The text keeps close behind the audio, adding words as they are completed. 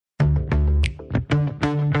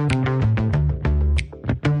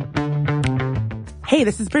Hey,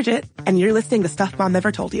 this is Bridget, and you're listening to Stuff Mom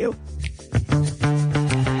Never Told You.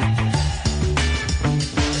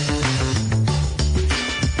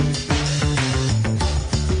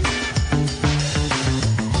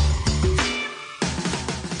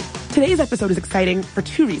 Today's episode is exciting for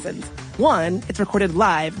two reasons. One, it's recorded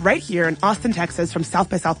live right here in Austin, Texas from South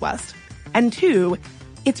by Southwest. And two,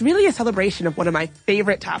 it's really a celebration of one of my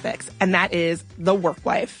favorite topics, and that is the work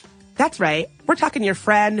wife. That's right. We're talking your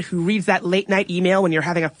friend who reads that late night email when you're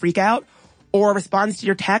having a freak out or responds to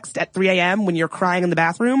your text at 3 a.m. when you're crying in the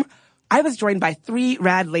bathroom. I was joined by three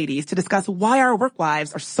rad ladies to discuss why our work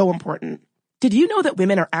wives are so important. Did you know that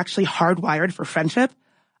women are actually hardwired for friendship?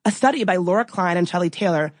 A study by Laura Klein and Shelley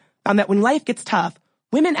Taylor found that when life gets tough,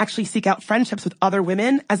 women actually seek out friendships with other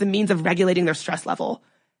women as a means of regulating their stress level.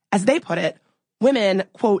 As they put it, women,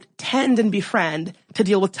 quote, tend and befriend to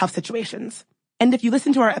deal with tough situations. And if you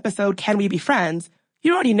listen to our episode, Can We Be Friends?,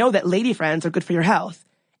 you already know that lady friends are good for your health.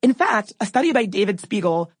 In fact, a study by David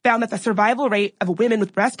Spiegel found that the survival rate of women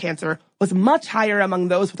with breast cancer was much higher among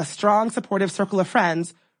those with a strong, supportive circle of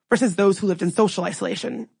friends versus those who lived in social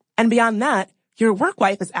isolation. And beyond that, your work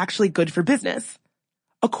wife is actually good for business.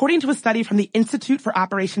 According to a study from the Institute for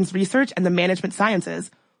Operations Research and the Management Sciences,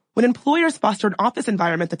 when employers foster an office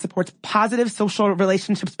environment that supports positive social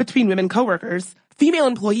relationships between women coworkers, female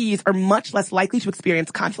employees are much less likely to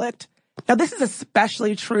experience conflict. Now, this is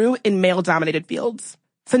especially true in male-dominated fields.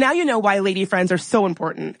 So now you know why lady friends are so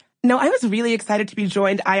important. Now, I was really excited to be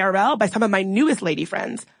joined IRL by some of my newest lady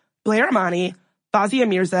friends, Blair Amani, Fazia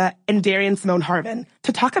Mirza, and Darian Simone Harvin,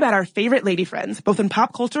 to talk about our favorite lady friends, both in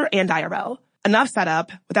pop culture and IRL. Enough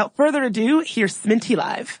setup. Without further ado, here's SMNTY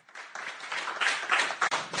Live.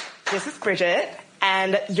 This is Bridget,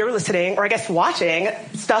 and you're listening, or I guess watching,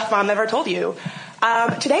 Stuff Mom Never Told You.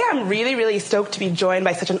 Today I'm really, really stoked to be joined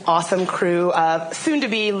by such an awesome crew of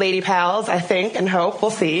soon-to-be lady pals, I think, and hope.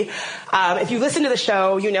 We'll see. If you listen to the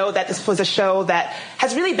show, you know that this was a show that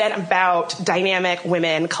has really been about dynamic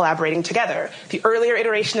women collaborating together. The earlier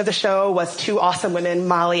iteration of the show was two awesome women,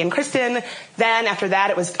 Molly and Kristen. Then after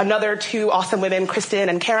that, it was another two awesome women, Kristen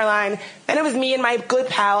and Caroline. Then it was me and my good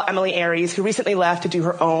pal, Emily Aries, who recently left to do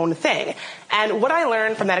her own thing. And what I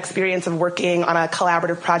learned from that experience of working on a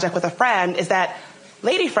collaborative project with a friend is that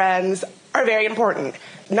lady friends are very important.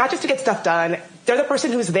 Not just to get stuff done. They're the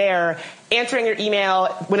person who's there answering your email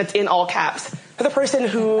when it's in all caps. They're the person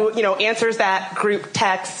who, answers that group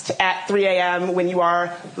text at 3 a.m. when you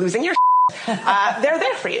are losing your they're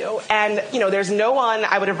there for you. And, there's no one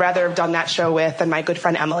I would have rather have done that show with than my good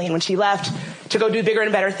friend Emily. And when she left to go do bigger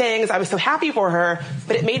and better things, I was so happy for her,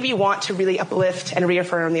 but it made me want to really uplift and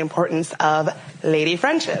reaffirm the importance of lady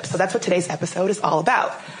friendship. So that's what today's episode is all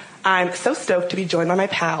about. I'm so stoked to be joined by my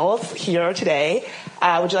pals here today.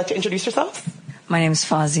 Would you like to introduce yourselves? My name's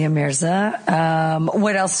Fazia Mirza.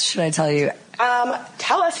 What else should I tell you?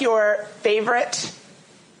 Tell us your favorite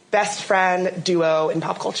best friend duo in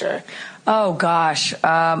pop culture. Oh gosh.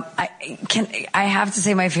 I have to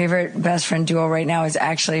say my favorite best friend duo right now is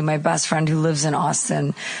actually my best friend who lives in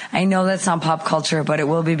Austin. I know that's not pop culture, but it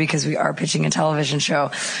will be because we are pitching a television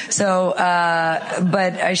show. So,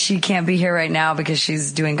 but she can't be here right now because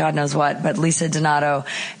she's doing God knows what. But Lisa Donato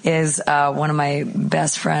is, one of my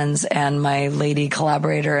best friends and my lady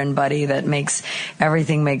collaborator and buddy that makes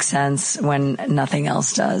everything make sense when nothing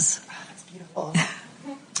else does. Oh, that's beautiful.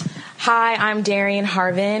 Hi, I'm Darian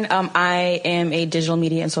Harvin. I am a digital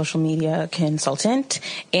media and social media consultant,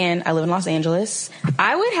 and I live in Los Angeles.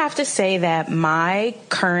 I would have to say that my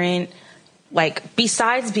current,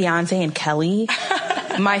 besides Beyonce and Kelly,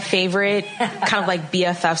 my favorite kind of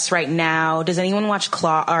BFFs right now. Does anyone watch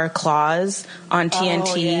Claws on TNT?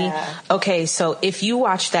 Oh, yeah. Okay, so if you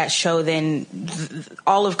watch that show, then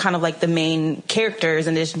all of kind of the main characters,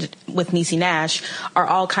 in addition to, with Niecy Nash, are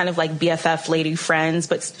all kind of BFF lady friends,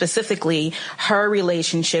 but specifically her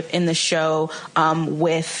relationship in the show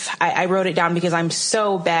with, I wrote it down because I'm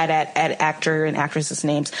so bad at actor and actresses'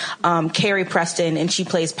 names, Carrie Preston, and she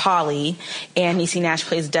plays Polly, and Niecy Nash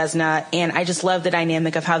plays Desna, and I just love the dynamic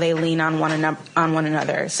of how they lean on one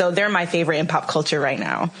another. So they're my favorite in pop culture right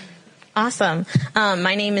now. Awesome.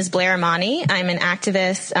 My name is Blair Amani. I'm an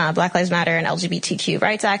activist, Black Lives Matter and LGBTQ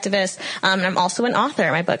rights activist. And I'm also an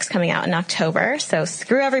author. My book's coming out in October. So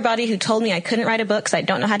screw everybody who told me I couldn't write a book because I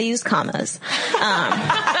don't know how to use commas.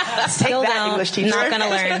 Still don't. English teacher. Not going to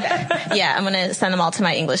learn. Yeah, I'm going to send them all to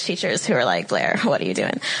my English teachers who are like, Blair, what are you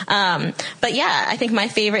doing? But yeah, I think my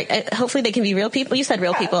favorite, hopefully they can be real people. You said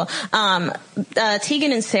real people.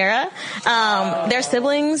 Tegan and Sarah, they're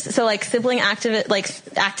siblings. So sibling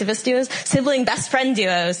activist duos duos, sibling best friend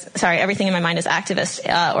duos. Sorry, everything in my mind is activist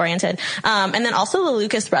oriented. And then also the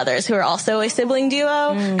Lucas brothers, who are also a sibling duo.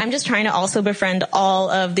 I'm just trying to also befriend all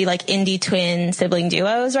of the like indie twin sibling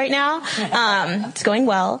duos right now. It's going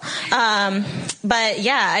well. But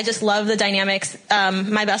yeah, I just love the dynamics.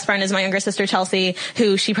 My best friend is my younger sister, Chelsea,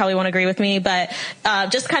 who she probably won't agree with me, but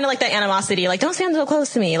just kind of like that animosity, like don't stand so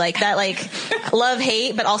close to me, like that, like love,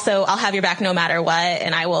 hate, but also I'll have your back no matter what,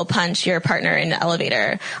 and I will punch your partner in the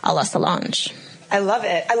elevator a la Solange. I love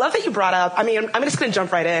it. I love that you brought up, I mean, I'm just going to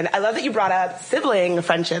jump right in. I love that you brought up sibling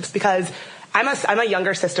friendships because I'm a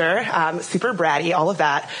younger sister, super bratty, all of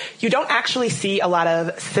that. You don't actually see a lot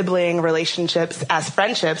of sibling relationships as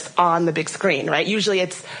friendships on the big screen, right? Usually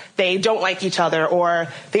it's they don't like each other or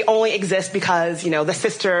they only exist because, you know, the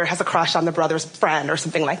sister has a crush on the brother's friend or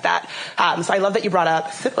something like that. So I love that you brought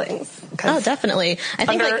up siblings. Oh, definitely. I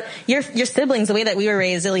think like your siblings, the way that we were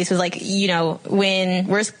raised at least was like, you know, when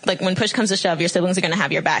push comes to shove, your siblings are going to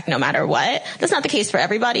have your back no matter what. That's not the case for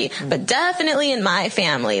everybody, but definitely in my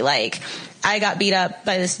family, like, I got beat up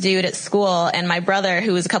by this dude at school, and my brother,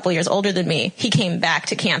 who was a couple years older than me, he came back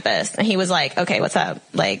to campus and he was like, okay, what's up?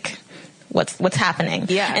 Like, what's happening?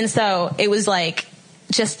 Yeah. And so it was like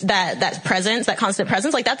just that presence, that constant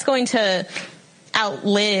presence, like that's going to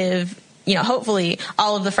outlive, you know, hopefully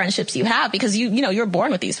all of the friendships you have because you know, you're born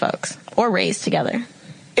with these folks or raised together.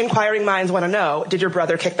 Inquiring minds want to know, did your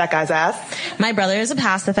brother kick that guy's ass? My brother is a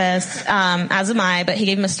pacifist, as am I, but he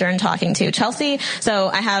gave him a stern talking to. Chelsea, so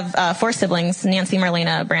I have 4 siblings, Nancy,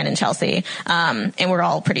 Marlena, Brandon, Chelsea, and we're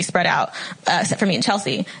all pretty spread out, except for me and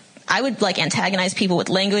Chelsea. I would like antagonize people with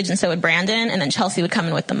language, and so would Brandon, and then Chelsea would come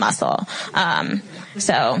in with the muscle.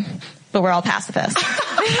 But we're all pacifists.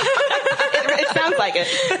 It sounds like it.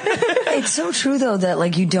 It's so true though that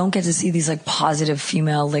like you don't get to see these like positive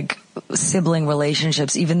female like sibling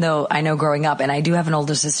relationships, even though I know growing up, and I do have an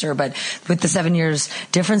older sister, but with the 7 years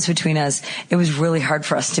difference between us, it was really hard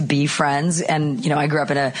for us to be friends. And, you know, I grew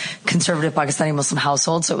up in a conservative Pakistani Muslim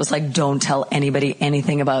household, so it was like, don't tell anybody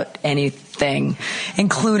anything about anything,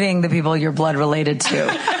 including the people you're blood related to.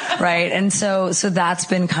 Right. And so that's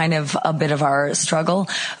been kind of a bit of our struggle,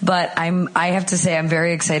 but I have to say I'm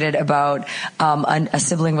very excited about, a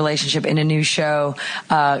sibling relationship in a new show,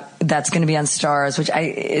 that's going to be on Stars, which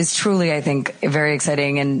is truly, I think, very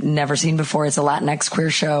exciting and never seen before. It's a Latinx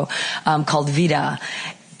queer show, called Vida.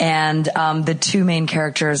 And the 2 main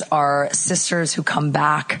characters are sisters who come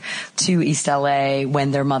back to East LA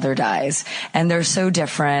when their mother dies. And they're so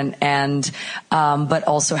different and but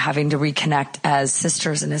also having to reconnect as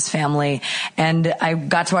sisters in his family. And I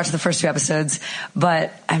got to watch the first 2 episodes,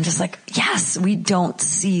 but I'm just like, yes, we don't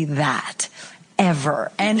see that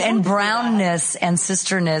ever. And brownness and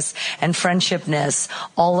sisterness and friendshipness,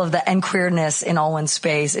 all of that, and queerness in all one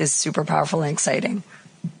space is super powerful and exciting.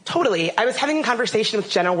 Totally. I was having a conversation with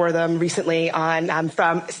Jenna Wortham recently on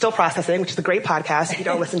from Still Processing, which is a great podcast if you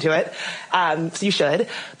don't listen to it. So you should.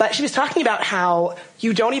 But she was talking about how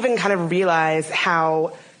you don't even kind of realize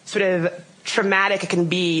how sort of traumatic it can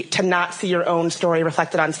be to not see your own story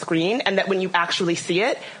reflected on screen, and that when you actually see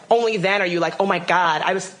it, only then are you like, oh my God,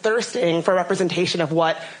 I was thirsting for a representation of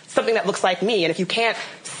what something that looks like me. And if you can't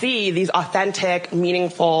see these authentic,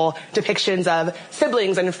 meaningful depictions of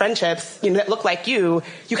siblings and friendships, you know, that look like you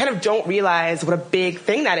kind of don't realize what a big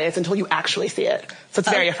thing that is until you actually see it. So it's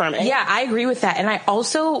very affirming. Yeah, I agree with that. And I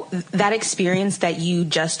also, that experience that you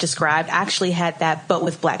just described actually had that, but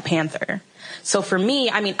with Black Panther. So for me,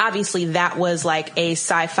 I mean, obviously that was like a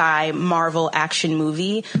sci-fi Marvel action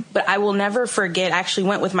movie, but I will never forget, I actually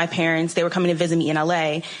went with my parents. They were coming to visit me in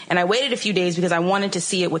LA, and I waited a few days because I wanted to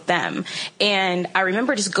see it with them. And I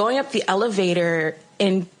remember just going up the elevator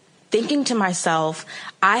and thinking to myself,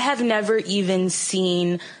 I have never even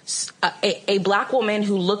seen a Black woman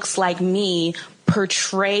who looks like me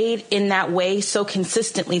portrayed in that way so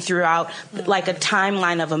consistently throughout like a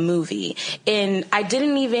timeline of a movie. And I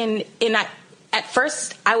didn't even, at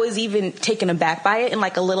first I was even taken aback by it and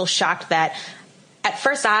like a little shocked that at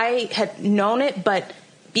first I had known it, but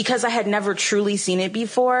because I had never truly seen it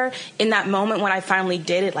before, in that moment when I finally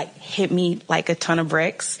did, it like hit me like a ton of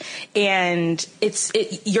bricks. And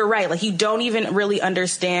you're right, like you don't even really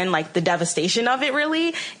understand like the devastation of it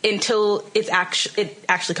really until it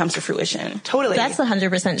actually comes to fruition. Totally. That's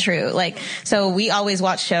 100% true. Like, so we always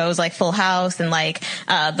watch shows like Full House and like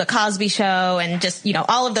The Cosby Show and just, you know,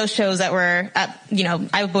 all of those shows that were you know,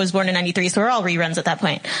 I was born in 93, so we're all reruns at that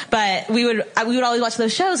point. But we would always watch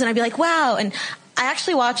those shows and I'd be like, wow. And I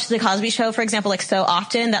actually watched The Cosby Show, for example, like so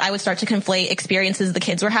often that I would start to conflate experiences the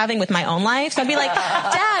kids were having with my own life. So I'd be like,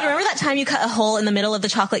 Dad, remember that time you cut a hole in the middle of the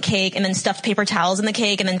chocolate cake and then stuffed paper towels in the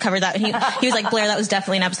cake and then covered that? And he was like, Blair, that was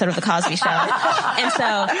definitely an episode of The Cosby Show. And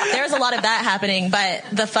so there was a lot of that happening. But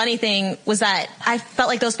the funny thing was that I felt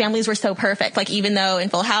like those families were so perfect. Like, even though in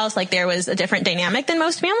Full House, like, there was a different dynamic than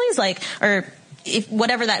most families, like, or if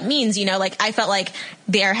whatever that means, you know, like, I felt like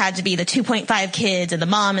there had to be the 2.5 kids and the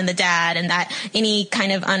mom and the dad, and that any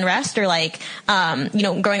kind of unrest or like, you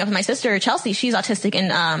know, growing up with my sister, Chelsea, she's autistic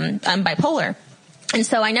and bipolar. And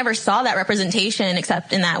so I never saw that representation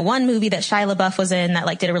except in that one movie that Shia LaBeouf was in that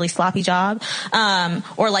like did a really sloppy job.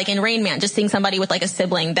 Or like in Rain Man, just seeing somebody with like a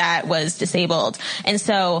sibling that was disabled. And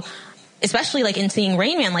so, especially like in seeing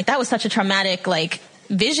Rain Man, like that was such a traumatic like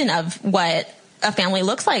vision of what a family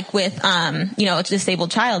looks like with, you know, a disabled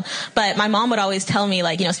child. But my mom would always tell me,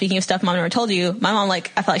 like, you know, speaking of stuff mom never told you, my mom,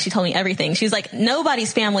 like, I felt like she told me everything. She's like,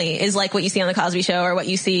 nobody's family is like what you see on The Cosby Show or what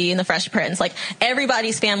you see in The Fresh Prince. Like,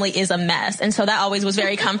 everybody's family is a mess. And so that always was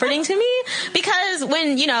very comforting to me, because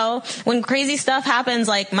when, you know, when crazy stuff happens,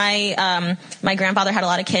 like my grandfather had a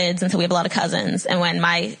lot of kids, and so we have a lot of cousins. And when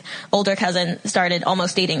my older cousin started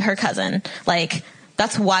almost dating her cousin, like,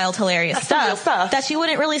 that's wild, hilarious stuff that you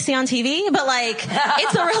wouldn't really see on TV, but like,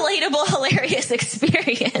 it's a relatable, hilarious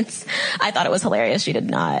experience. I thought it was hilarious. She did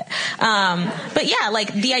not. But yeah,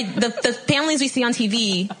 like the families we see on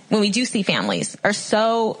TV, when we do see families, are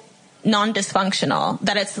so non-dysfunctional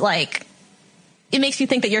that it's like, it makes you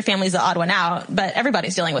think that your family's the odd one out, but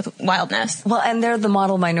everybody's dealing with wildness. Well, and they're the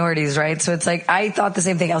model minorities, right? So it's like, I thought the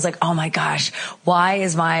same thing. I was like, oh my gosh, why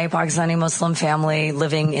is my Pakistani Muslim family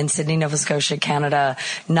living in Sydney, Nova Scotia, Canada,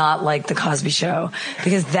 not like The Cosby Show?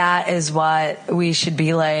 Because that is what we should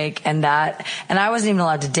be like. And I wasn't even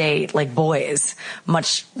allowed to date like boys,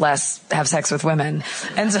 much less have sex with women.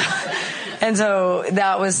 And so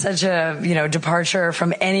that was such a, you know, departure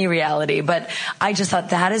from any reality. But I just thought,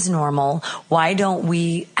 that is normal. Why don't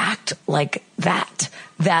we act like that?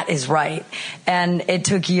 That is right. And it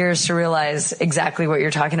took years to realize exactly what you're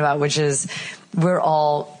talking about, which is we're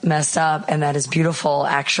all messed up, and that is beautiful,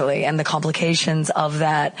 actually. And the complications of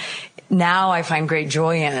that now I find great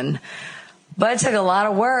joy in. But it took a lot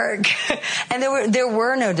of work. And there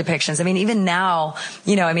were no depictions. I mean, even now,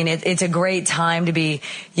 you know, I mean, it's a great time to be,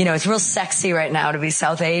 you know, it's real sexy right now to be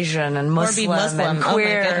South Asian and Muslim, and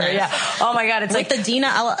queer. Oh my goodness. Yeah. Oh my God. It's like the Dina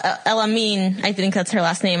El Amin, I think that's her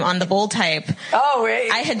last name, on The Bold Type. Oh,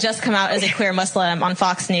 wait. I had just come out as a queer Muslim on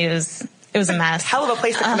Fox News. It was a mess. Hell of a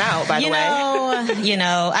place to come out, by the way. You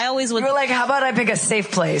know, I always would. You were like, how about I pick a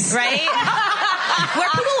safe place? Right? Where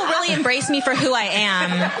people will really embrace me for who I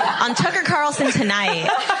am on Tucker Carlson Tonight.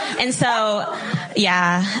 And so,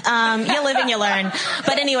 yeah, you live and you learn.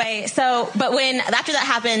 But anyway, but after that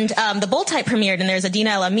happened, The Bold Type premiered, and there's a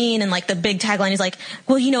Dina El Amin, and like the big tagline is like,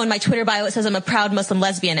 well, you know, in my Twitter bio it says I'm a proud Muslim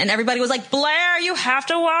lesbian. And everybody was like, Blair, you have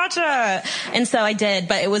to watch it. And so I did,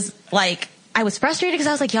 but it was like, I was frustrated because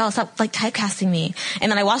I was like, y'all, stop like typecasting me.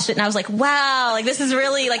 And then I watched it and I was like, wow, like this is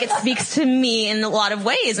really, like, it speaks to me in a lot of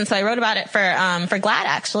ways. And so I wrote about it for GLAAD,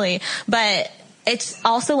 actually. But it's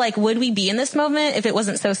also like, would we be in this moment if it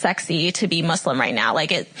wasn't so sexy to be Muslim right now?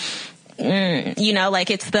 Like you know,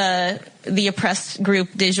 like it's the oppressed group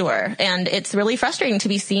du jour. And it's really frustrating to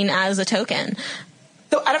be seen as a token.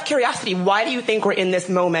 So out of curiosity, why do you think we're in this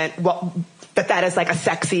moment? That is like a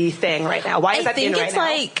sexy thing right now? Why is that in right now?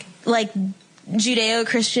 I think it's like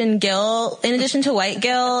Judeo-Christian guilt in addition to white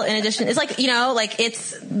guilt, it's like, you know, like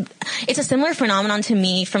it's a similar phenomenon to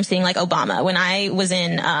me from seeing like Obama. When I was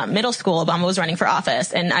in middle school, Obama was running for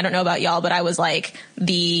office, and I don't know about y'all, but I was like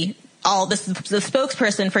the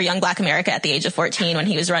spokesperson for Young Black America at the age of 14 when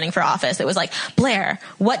he was running for office. It was like, Blair,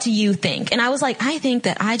 what do you think? And I was like, I think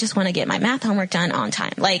that I just want to get my math homework done on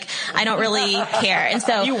time. Like, I don't really care. And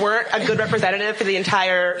so you weren't a good representative for the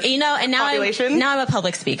entire population? Now I'm a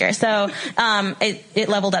public speaker. So it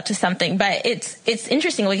leveled up to something. But it's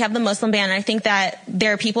interesting. We have the Muslim ban, and I think that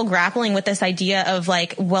there are people grappling with this idea of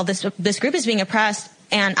like, well, this group is being oppressed,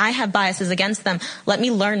 and I have biases against them. Let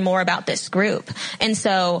me learn more about this group. And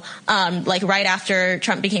so, like right after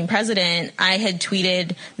Trump became president, I had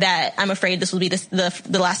tweeted that I'm afraid this will be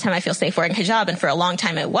the last time I feel safe wearing hijab. And for a long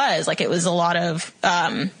time it was. Like, it was a lot of,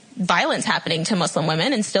 violence happening to Muslim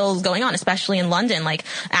women, and still going on, especially in London, like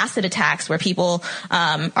acid attacks where people,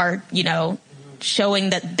 are, you know, showing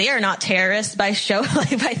that they are not terrorists by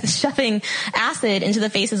shoving acid into the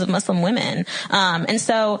faces of Muslim women. And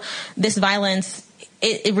so this violence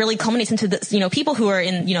it really culminates into this, people who are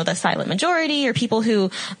in, the silent majority, or people who,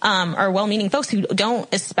 are well-meaning folks who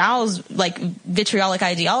don't espouse like vitriolic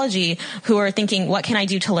ideology, who are thinking, what can I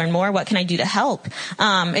do to learn more? What can I do to help?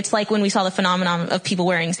 It's like when we saw the phenomenon of people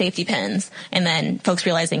wearing safety pins and then folks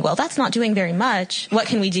realizing, well, that's not doing very much. What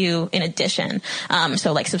can we do in addition?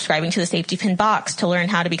 So like subscribing to the safety pin box to learn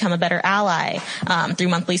how to become a better ally, through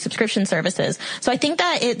monthly subscription services. So I think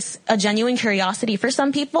that it's a genuine curiosity for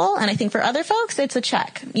some people. And I think for other folks, it's a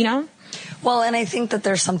check, Well, and I think that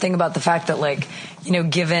there's something about the fact that, like,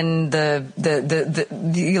 given the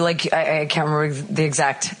like, I can't remember the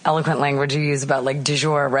exact eloquent language you use about like du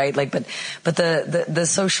jour, right? Like, but the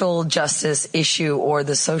social justice issue, or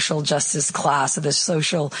the social justice class, or the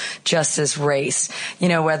social justice race,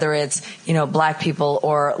 whether it's, Black people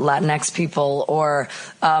or Latinx people, or,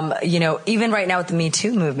 even right now with the Me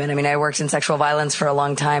Too movement. I mean, I worked in sexual violence for a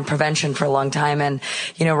long time, prevention for a long time. And,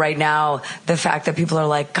 right now, the fact that people are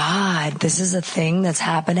like, God, this is a thing that's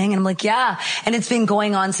happening. And I'm like, yeah. And it's been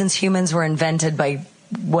going on since humans were invented by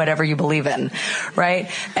whatever you believe in,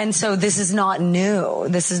 right? And so this is not new.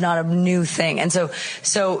 This is not a new thing. And so,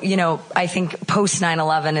 I think post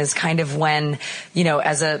 9/11 is kind of when,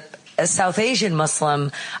 as a South Asian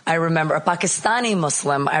Muslim, I remember, a Pakistani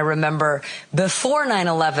Muslim, I remember before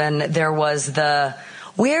 9/11, there was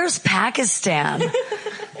where's Pakistan?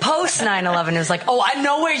 Post 9/11, it was like, oh, I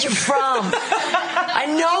know where you're from. I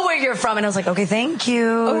know where you're from. And I was like, okay, thank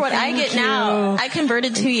you. Or what I get now, I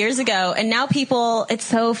converted 2 years ago, and now people, it's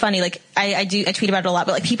so funny. Like, I tweet about it a lot,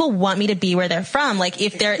 but like, people want me to be where they're from. Like,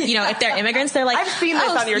 if they're, if they're immigrants, they're like, I've seen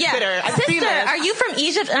this on your Twitter. I've seen this. Are you from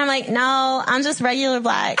Egypt? And I'm like, no, I'm just regular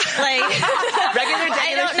Black. Like,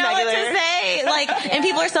 I don't know what to say. Like, and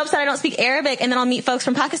people are so upset I don't speak Arabic, and then I'll meet folks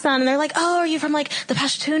from Pakistan, and they're like, oh, are you from like the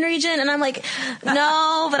Pashtun region? And I'm like,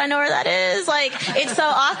 no, but I know where that is. Like, it's so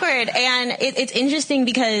awkward. And it's interesting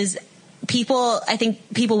because I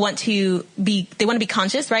think people want to be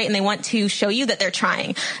conscious, right? And they want to show you that they're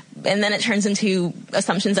trying. And then it turns into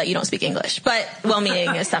assumptions that you don't speak English, but well-meaning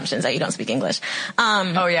assumptions that you don't speak English.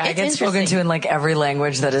 I get spoken to in like every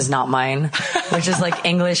language that is not mine, which is like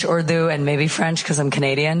English, Urdu, and maybe French because I'm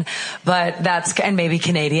Canadian. But and maybe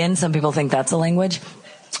Canadian. Some people think that's a language.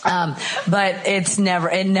 But it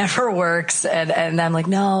never works. And I'm like,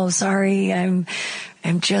 no, sorry, I'm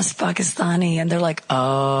just Pakistani. And they're like,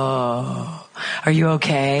 oh, are you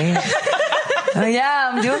okay? Oh,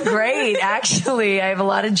 yeah, I'm doing great. Actually, I have a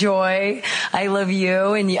lot of joy. I love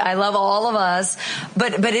you, and I love all of us.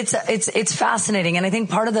 But it's fascinating. And I think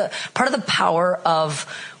part of the power of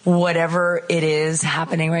whatever it is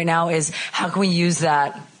happening right now is how can we use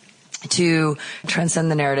that to transcend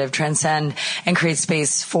the narrative, transcend and create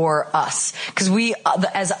space for us. Because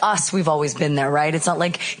as us, we've always been there, right? It's not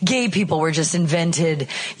like gay people were just invented,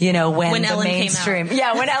 when the Ellen mainstream. Came out.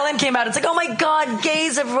 Yeah, when Ellen came out, it's like, oh my God,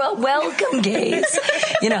 gays are welcome, gays.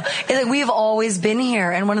 It's like we've always been here.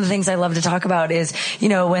 And one of the things I love to talk about is,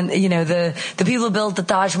 when, the people who built the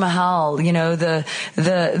Taj Mahal, the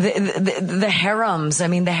harems. I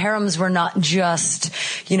mean, the harems were not just,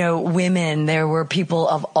 women. There were people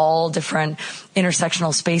of all different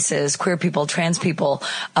intersectional spaces, queer people, trans people,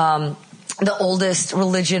 the oldest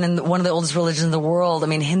religion and one of the oldest religions in the world. I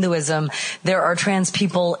mean, Hinduism, there are trans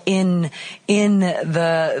people in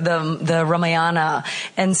the Ramayana.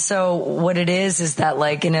 And so what it is that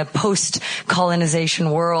like in a post-colonization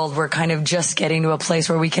world, we're kind of just getting to a place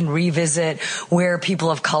where we can revisit where people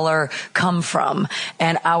of color come from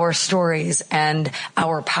and our stories and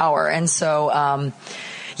our power. And so,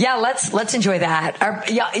 yeah, let's enjoy that.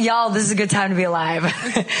 Y'all, this is a good time to be alive.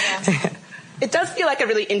 It does feel like a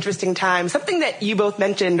really interesting time. Something that you both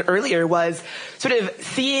mentioned earlier was sort of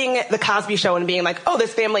seeing the Cosby Show and being like, oh,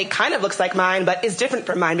 this family kind of looks like mine, but is different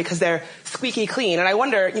from mine because they're squeaky clean. And I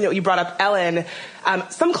wonder, you brought up Ellen.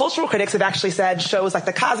 Some cultural critics have actually said shows like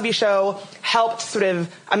the Cosby Show helped sort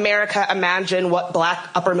of America imagine what Black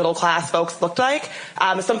upper middle class folks looked like.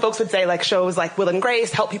 Some folks would say like shows like Will and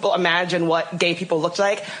Grace help people imagine what gay people looked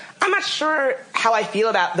like. I'm not sure how I feel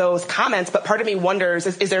about those comments, but part of me wonders,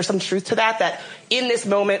 is there some truth to that in this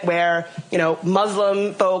moment where,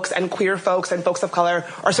 Muslim folks and queer folks and folks of color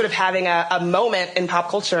are sort of having a moment in pop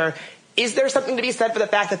culture, is there something to be said for the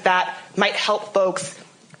fact that might help folks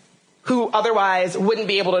who otherwise wouldn't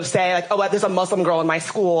be able to say, like, oh, there's a Muslim girl in my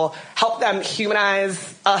school, help them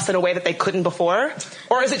humanize us in a way that they couldn't before?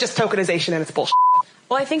 Or is it just tokenization and it's bullshit?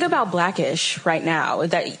 Well, I think about Blackish right now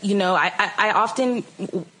that, you know, I often,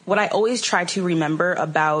 what I always try to remember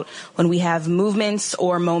about when we have movements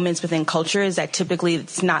or moments within culture is that typically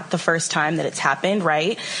it's not the first time that it's happened,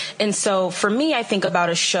 right? And so for me, I think about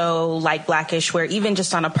a show like Blackish where even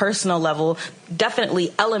just on a personal level,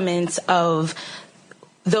 definitely elements of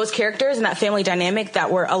those characters and that family dynamic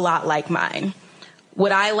that were a lot like mine.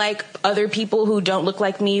 Would I like other people who don't look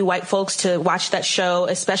like me, white folks, to watch that show,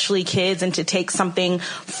 especially kids, and to take something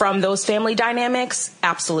from those family dynamics?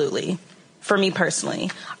 Absolutely. For me personally.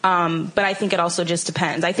 But I think it also just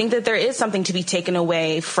depends. I think that there is something to be taken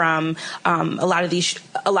away from a lot of these,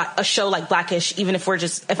 a show like Blackish, even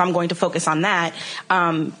if I'm going to focus on that,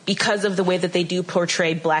 because of the way that they do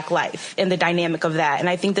portray Black life and the dynamic of that. And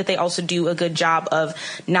I think that they also do a good job of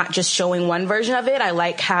not just showing one version of it. I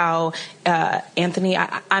like how Anthony,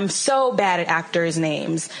 I'm so bad at actors'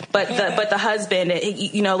 names, but the husband,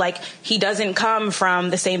 you know, like he doesn't come from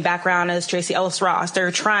the same background as Tracee Ellis Ross.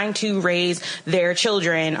 They're trying to raise their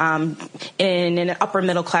children in an upper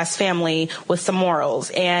middle class family with some morals,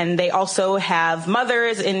 and they also have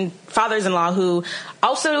mothers and fathers-in-law who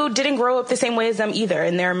also didn't grow up the same way as them either,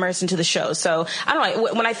 and they're immersed into the show. So I don't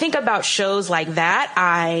know, when I think about shows like that,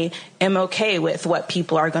 I am okay with what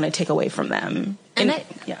people are going to take away from them.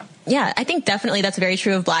 Yeah, I think definitely that's very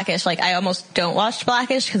true of Blackish. Like, I almost don't watch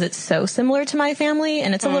Blackish because it's so similar to my family,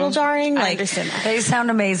 and it's a little jarring. I understand that. They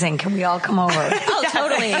sound amazing. Can we all come over? Oh,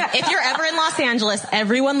 totally. If you're ever in Los Angeles,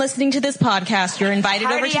 everyone listening to this podcast, you're invited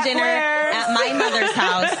over to dinner at my mother's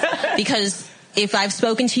house, because if I've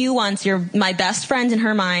spoken to you once, you're my best friend in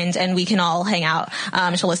her mind, and we can all hang out.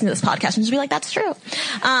 She'll listen to this podcast and just be like, that's true.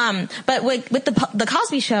 But with the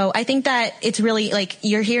Cosby Show, I think that it's really like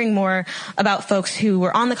you're hearing more about folks who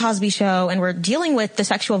were on the Cosby Show and were dealing with the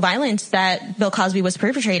sexual violence that Bill Cosby was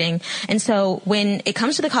perpetrating. And so when it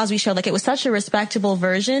comes to the Cosby Show, like, it was such a respectable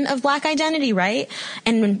version of Black identity, right?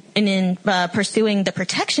 And in pursuing the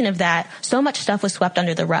protection of that, so much stuff was swept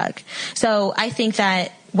under the rug. So I think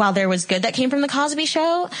that while there was good that came from the Cosby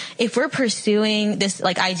Show, if we're pursuing this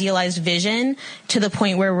like idealized vision to the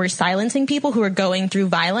point where we're silencing people who are going through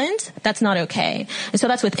violence, that's not okay. And so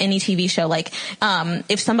that's with any TV show. Like,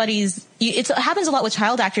 if somebody's, it happens a lot with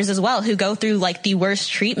child actors as well, who go through like the worst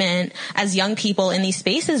treatment as young people in these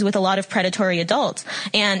spaces with a lot of predatory adults.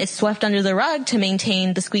 And it's swept under the rug to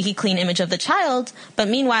maintain the squeaky clean image of the child. But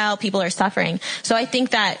meanwhile, people are suffering. So I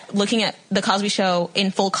think that looking at the Cosby Show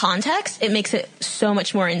in full context, it makes it so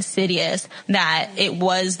much more insidious that it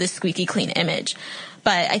was this squeaky clean image.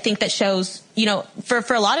 But I think that shows, you know, for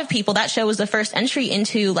a lot of people, that show was the first entry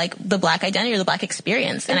into like the Black identity or the Black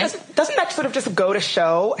experience. And doesn't that sort of just go to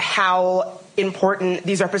show how important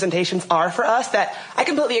these representations are for us? That I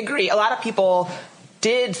completely agree. A lot of people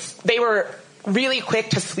they were really quick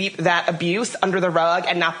to sweep that abuse under the rug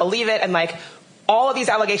and not believe it, and like, all of these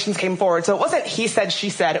allegations came forward. So it wasn't he said, she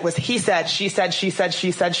said. It was he said, she said, she said,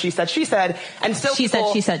 she said, she said, she said. And still she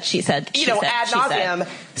people, said, she said, you know, ad nauseum,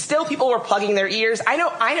 still people were plugging their ears. I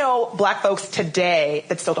know Black folks today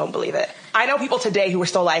that still don't believe it. I know people today who are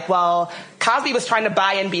still like, well, Cosby was trying to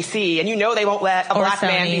buy NBC, and you know they won't let a Black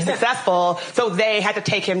man be successful, so they had to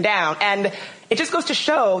take him down. And it just goes to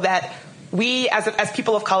show that we as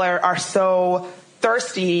people of color are so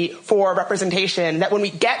thirsty for representation that when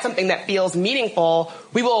we get something that feels meaningful,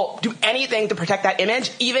 we will do anything to protect that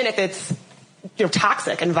image, even if it's, you know,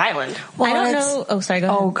 toxic and violent. Well, I don't know. Oh, sorry, go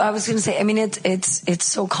ahead. Oh, I was going to say, I mean, it's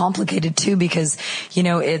so complicated too, because, you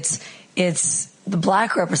know, it's the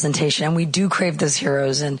Black representation, and we do crave those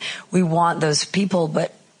heroes and we want those people,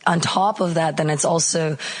 but on top of that, then it's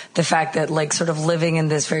also the fact that, like, sort of living in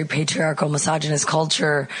this very patriarchal, misogynist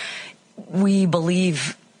culture, we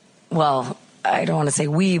believe, well, I don't want to say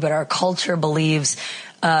we, but our culture believes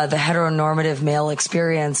the heteronormative male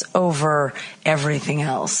experience over everything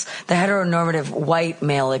else, the heteronormative white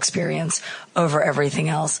male experience over everything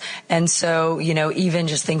else. And so, you know, even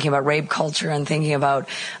just thinking about rape culture and thinking about,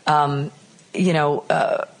 you know,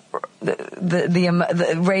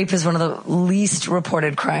 the rape is one of the least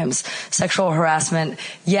reported crimes. Sexual harassment,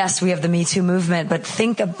 yes, we have the Me Too movement, but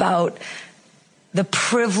think about the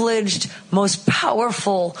privileged, most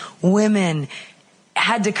powerful women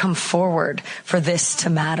had to come forward for this to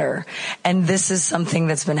matter. And this is something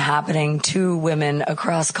that's been happening to women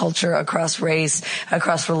across culture, across race,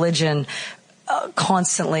 across religion,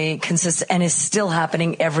 constantly, consistent, and is still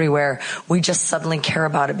happening everywhere. We just suddenly care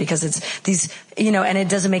about it because it's these, you know, and it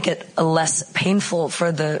doesn't make it less painful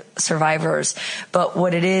for the survivors. But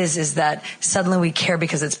what it is that suddenly we care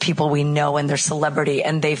because it's people we know and they're celebrity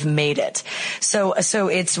and they've made it. So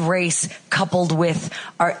it's race coupled with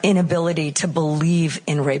our inability to believe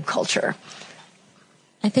in rape culture.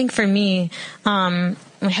 I think for me, I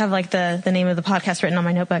have like the name of the podcast written on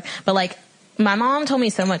my notebook, but like, my mom told me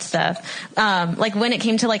so much stuff. Like when it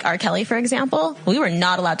came to like R. Kelly, for example, we were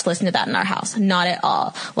not allowed to listen to that in our house. Not at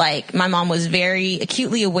all. Like my mom was very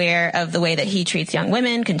acutely aware of the way that he treats young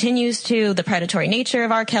women, continues to, the predatory nature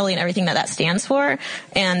of R. Kelly and everything that stands for,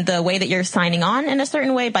 and the way that you're signing on in a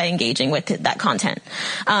certain way by engaging with that content.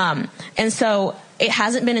 And so it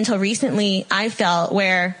hasn't been until recently I felt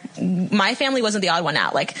where my family wasn't the odd one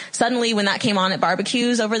out. Like suddenly when that came on at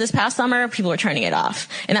barbecues over this past summer, people were turning it off.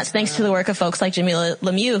 And that's thanks to the work of folks like Jimmy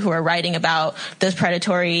Lemieux, who are writing about this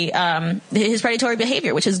his predatory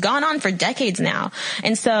behavior, which has gone on for decades now.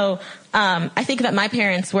 And so, I think that my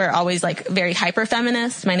parents were always like very hyper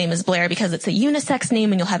feminist. My name is Blair because it's a unisex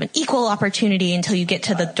name and you'll have an equal opportunity until you get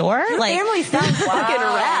to the door. Your like family sounds fucking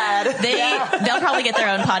rad. They'll probably get their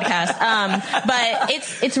own podcast. But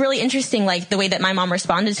it's really interesting, like the way that my mom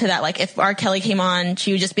responded to that. Like if R. Kelly came on,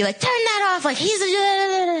 she would just be like, turn that off. Like he's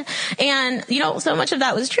a, and you know, so much of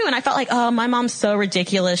that was true. And I felt like, oh, my mom's so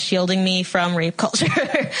ridiculous shielding me from rape culture.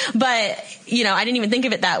 But you know, I didn't even think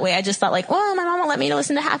of it that way. I just thought like, well, my mom won't let me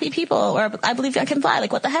listen to happy people, or I believe I can fly.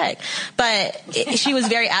 Like, what the heck? But she was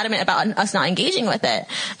very adamant about us not engaging with it.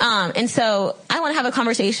 And so I want to have a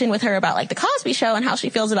conversation with her about like the Cosby Show and how she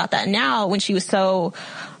feels about that now, when she was so,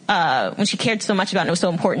 when she cared so much about it, it was so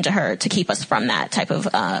important to her to keep us from that type of,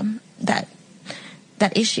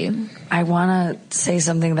 that issue. I want to say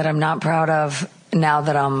something that I'm not proud of now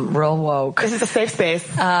that I'm real woke. This is a safe space.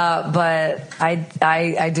 But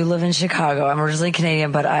I do live in Chicago. I'm originally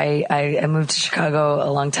Canadian, but I moved to Chicago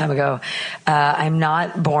a long time ago. I'm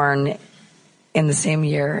not born in the same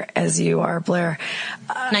year as you are, Blair.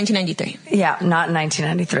 1993. Yeah, not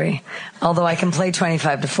 1993. Although I can play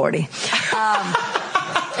 25 to 40.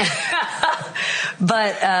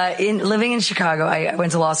 But living in Chicago, I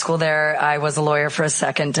went to law school there. I was a lawyer for a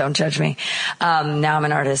second. Don't judge me. Now I'm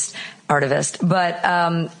an artivist. But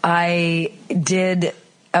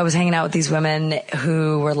I was hanging out with these women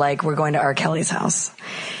who were like, we're going to R. Kelly's house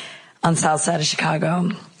on the south side of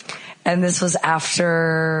Chicago. And this was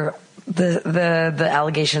after the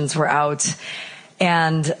allegations were out.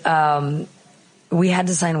 And we had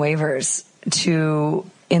to sign waivers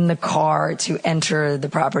in the car to enter the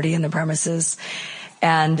property and the premises.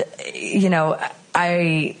 And, you know,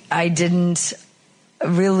 I didn't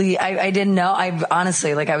know. I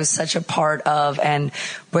honestly, like, I was such a part of and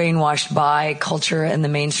brainwashed by culture in the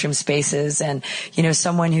mainstream spaces. And, you know,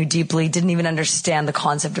 someone who deeply didn't even understand the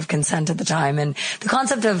concept of consent at the time, and the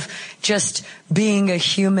concept of just being a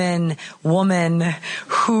human woman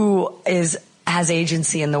who has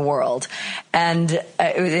agency in the world. And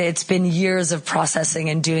it's been years of processing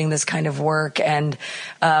and doing this kind of work, and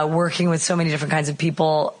working with so many different kinds of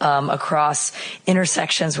people across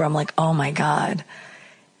intersections where I'm like, oh my God,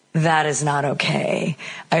 that is not okay.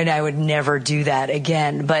 And I would never do that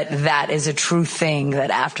again. But that is a true thing,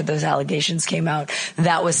 that after those allegations came out,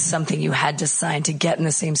 that was something you had to sign to get in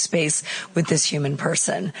the same space with this human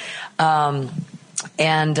person.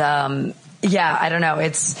 Yeah, I don't know.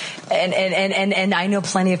 And I know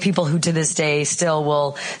plenty of people who to this day still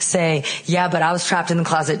will say, yeah, but I was trapped in the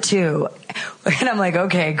closet too. And I'm like,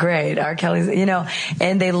 okay, great. R. Kelly's, you know,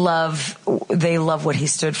 and they love what he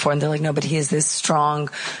stood for. And they're like, no, but he is this strong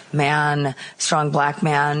black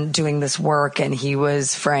man doing this work, and he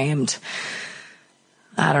was framed.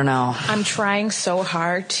 I don't know. I'm trying so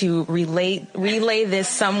hard to relay this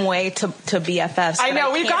some way to BFFs. I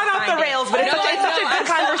know we've gone off the rails, but it's such a good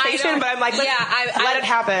conversation. But I'm like, let it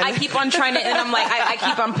happen. I keep on trying to, and I'm like, I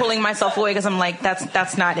keep on pulling myself away because I'm like,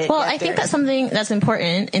 that's not it. Well, I think that's something that's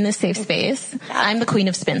important in this safe space. I'm the queen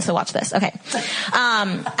of spin, so watch this. Okay.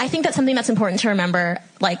 I think that's something that's important to remember,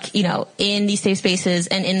 like, you know, in these safe spaces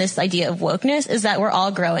and in this idea of wokeness, is that we're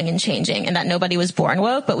all growing and changing, and that nobody was born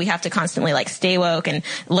woke, but we have to constantly like stay woke and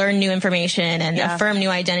learn new information and affirm new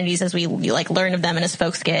identities as we like learn of them, and as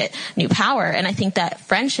folks get new power. And I think that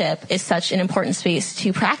friendship is such an important space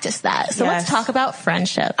to practice that. So let's talk about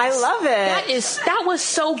friendship. I love it. That was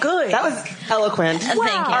so good. That was eloquent. Thank you.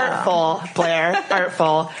 Artful, Blair.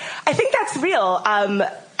 Artful. I think that's real.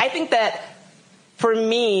 I think that for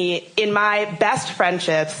me, in my best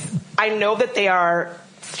friendships, I know that they are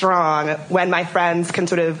strong when my friends can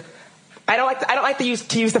sort of, I don't like to use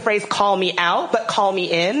the phrase "call me out," but call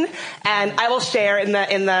me in. And I will share in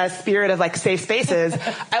the spirit of like safe spaces.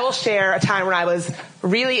 I will share a time when I was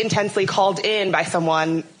really intensely called in by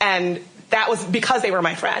someone, and that was because they were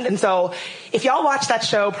my friend. And so, if y'all watched that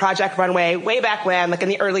show Project Runway way back when, like in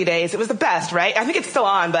the early days, it was the best, right? I think it's still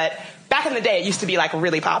on, but back in the day, it used to be like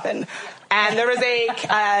really poppin'. And there was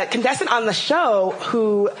a contestant on the show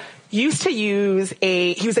who used to use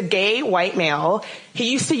he was a gay white male.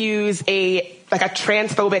 He used to use a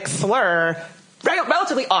transphobic slur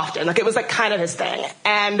relatively often. Like, it was like kind of his thing.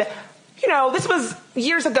 And, you know, this was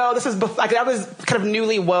years ago. This was before, like, I was kind of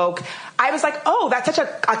newly woke. I was like, oh, that's such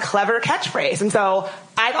a clever catchphrase. And so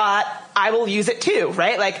I thought I will use it too,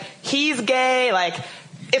 right? Like, he's gay, like,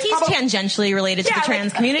 he's tangentially related to the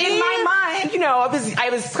trans community. In my mind, you know, I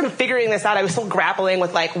was kind of figuring this out. I was still grappling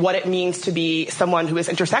with like what it means to be someone who is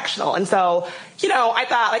intersectional. And so, you know, I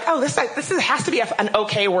thought like, oh, this has to be an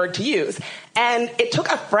okay word to use. And it took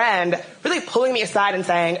a friend really pulling me aside and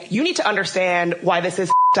saying, you need to understand why this is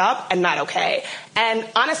up and not okay. And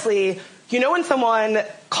honestly, you know, when someone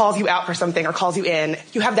calls you out for something or calls you in,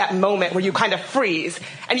 you have that moment where you kind of freeze,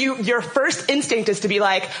 and your first instinct is to be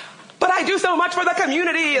like, but I do so much for the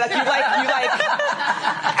community. Like,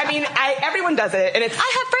 I mean, everyone does it, and I have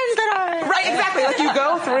friends that are. Right, exactly. Like, you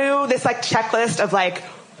go through this like checklist of like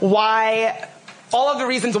why, all of the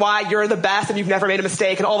reasons why you're the best and you've never made a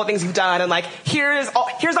mistake and all the things you've done, and like, here's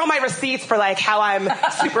all my receipts for like how I'm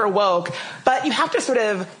super woke. But you have to sort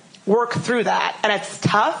of work through that, and it's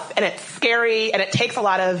tough and it's scary and it takes a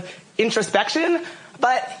lot of introspection.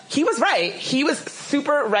 But he was right. He was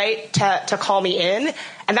super right to call me in.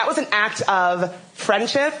 And that was an act of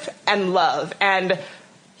friendship and love. And,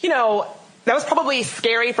 you know, that was probably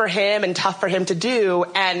scary for him and tough for him to do.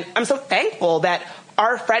 And I'm so thankful that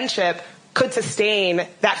our friendship could sustain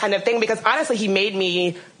that kind of thing, because honestly, he made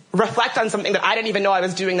me reflect on something that I didn't even know I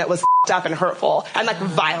was doing that was up and hurtful and like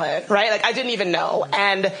violent, right? Like, I didn't even know.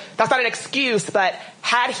 And that's not an excuse, but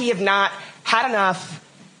had he have not had enough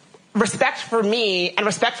respect for me and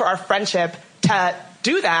respect for our friendship to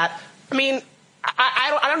do that, I mean,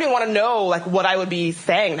 I don't even want to know like what I would be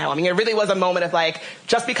saying now. I mean, it really was a moment of like,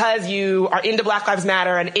 just because you are into Black Lives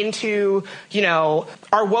Matter and into, you know,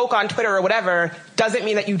 are woke on Twitter or whatever, doesn't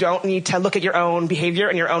mean that you don't need to look at your own behavior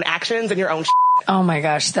and your own actions and your own Oh my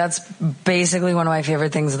gosh, that's basically one of my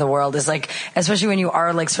favorite things in the world, is like, especially when you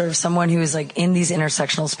are like sort of someone who is like in these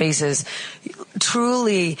intersectional spaces,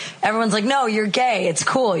 truly everyone's like, no, you're gay, it's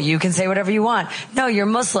cool, you can say whatever you want. No, you're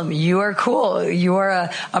Muslim, you are cool, you are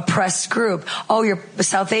a oppressed group. Oh, you're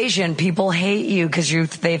South Asian, people hate you because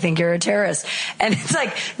they think you're a terrorist. And it's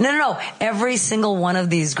like, no, every single one of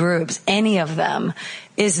these groups, any of them,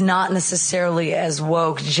 is not necessarily as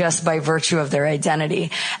woke just by virtue of their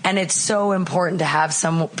identity. And it's so important to have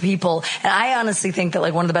some people, and I honestly think that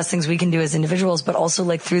like one of the best things we can do as individuals, but also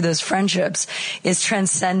like through those friendships, is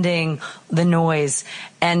transcending the noise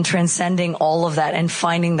and transcending all of that and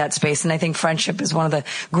finding that space. And I think friendship is one of the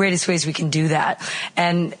greatest ways we can do that.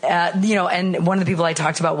 And, you know, and one of the people I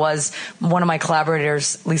talked about was one of my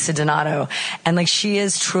collaborators, Lisa Donato. And like, she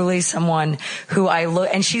is truly someone who I look,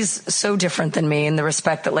 and she's so different than me in the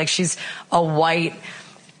respect that like, she's a white,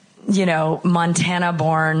 you know, Montana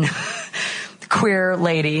born queer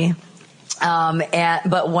lady.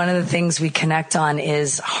 But one of the things we connect on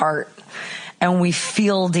is heart, and we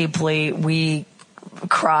feel deeply. We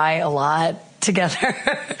cry a lot together.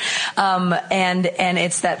 And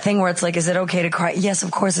it's that thing where it's like, is it okay to cry? Yes,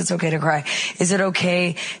 of course it's okay to cry. Is it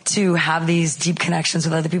okay to have these deep connections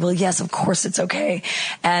with other people? Yes, of course it's okay.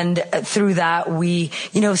 And through that, we,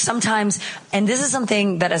 you know, sometimes, and this is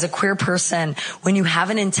something that as a queer person, when you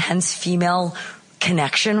have an intense female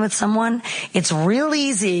connection with someone, it's real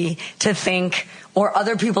easy to think, or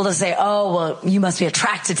other people to say, oh, well, you must be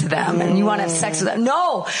attracted to them and you want to have sex with them.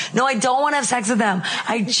 No, I don't want to have sex with them.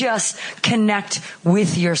 I just connect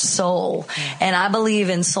with your soul. And I believe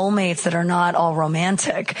in soulmates that are not all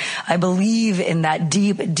romantic. I believe in that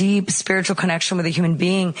deep, deep spiritual connection with a human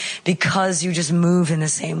being because you just move in the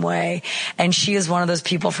same way. And she is one of those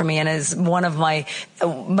people for me, and is one of my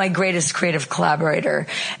greatest creative collaborator,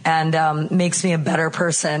 and makes me a better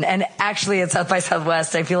person. And actually at South by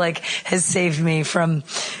Southwest, I feel like has saved me from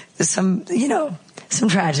some, you know, some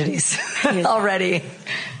tragedies already.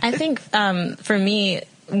 I think for me,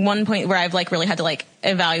 one point where I've like really had to like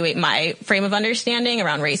evaluate my frame of understanding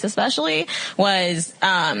around race especially was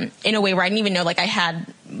in a way where I didn't even know like I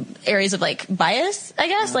had areas of like bias, I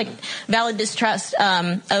guess, like valid distrust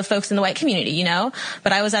of folks in the white community, you know.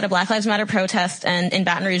 But I was at a Black Lives Matter protest in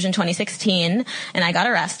Baton Rouge in 2016, and I got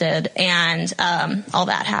arrested, and all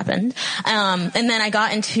that happened. And then I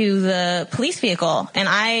got into the police vehicle,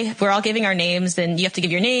 and we're all giving our names, and you have to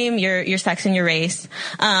give your name, your sex, and your race.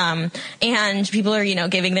 And people are, you know,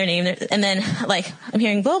 giving their name, and then like I'm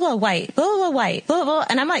hearing blah blah white, blah blah white, blah blah,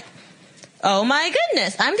 and I'm like, oh my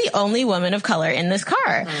goodness, I'm the only woman of color in this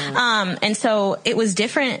car. And so it was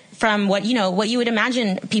different from what you would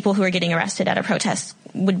imagine people who are getting arrested at a protest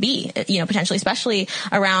would be, potentially, especially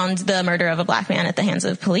around the murder of a Black man at the hands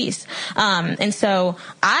of police. And so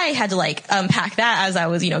I had to unpack that as I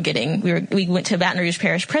was, we went to Baton Rouge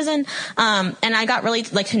Parish Prison. And I got really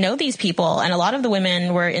to know these people. And a lot of the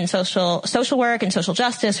women were in social work and social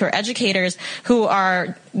justice, who are educators, who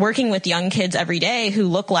are working with young kids every day who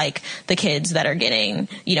look like the kids that are getting,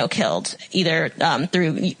 killed either,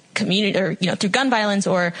 through community or, through gun violence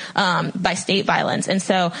or, by state violence. And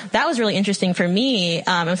so that was really interesting for me.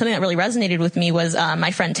 And something that really resonated with me was,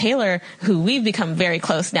 my friend Taylor, who we've become very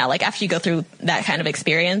close now. After you go through that kind of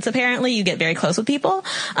experience, apparently you get very close with people.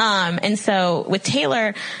 And so with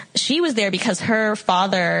Taylor, she was there because her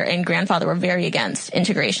father and grandfather were very against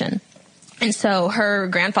integration. And so her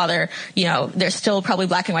grandfather, there's still probably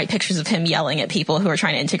black and white pictures of him yelling at people who are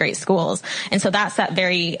trying to integrate schools. And so that sat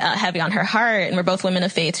very heavy on her heart. And we're both women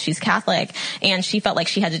of faith. She's Catholic. And she felt like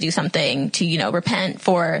she had to do something to, repent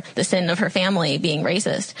for the sin of her family being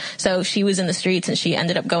racist. So she was in the streets, and she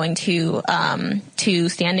ended up going to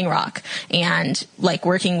Standing Rock and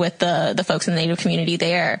working with the folks in the Native community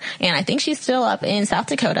there. And I think she's still up in South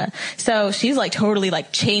Dakota. So she's totally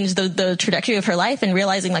changed the trajectory of her life, and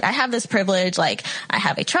realizing I have this privilege. I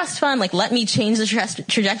have a trust fund, let me change the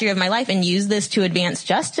trajectory of my life and use this to advance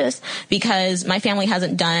justice, because my family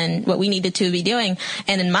hasn't done what we needed to be doing.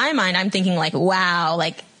 And in my mind, I'm thinking wow,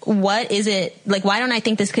 what is it? Why don't I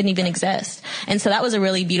think this couldn't even exist? And so that was a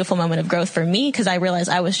really beautiful moment of growth for me, because I realized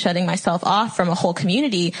I was shutting myself off from a whole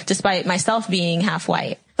community despite myself being half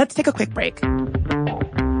white. Let's take a quick break.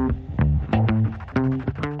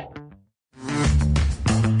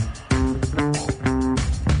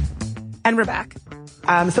 And we're back.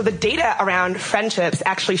 So the data around friendships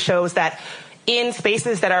actually shows that in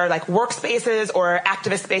spaces that are work spaces or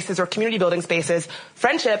activist spaces or community building spaces,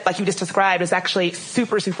 friendship, like you just described, is actually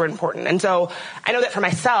super, super important. And so I know that for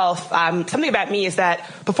myself, something about me is that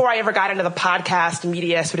before I ever got into the podcast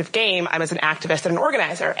media sort of game, I was an activist and an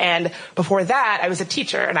organizer. And before that, I was a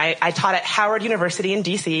teacher, and I taught at Howard University in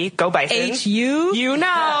DC. Go Bisons. HU? You know.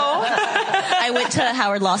 I went to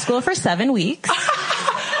Howard Law School for 7 weeks.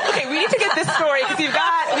 Okay, we need to get this story, because we've got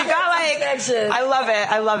I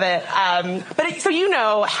love it. But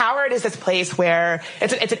so Howard is this place where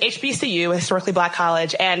it's an HBCU, a historically black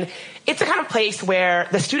college, and it's the kind of place where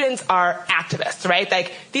the students are activists,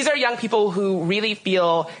 right? These are young people who really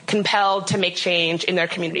feel compelled to make change in their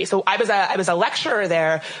community. So I was a lecturer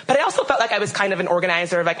there, but I also felt like I was kind of an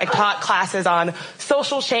organizer. I taught classes on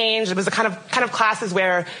social change. It was the kind of classes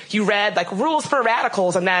where you read rules for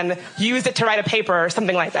radicals and then used it to write a paper or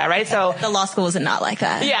something like that, right? So the law school is not like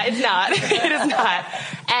that. Yeah, it's not. It is not.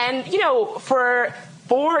 And for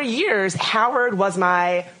 4 years, Howard was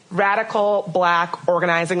my radical black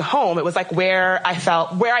organizing home. It was where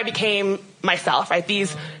I became myself, right?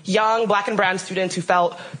 These young black and brown students who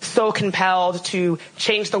felt so compelled to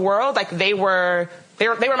change the world, they were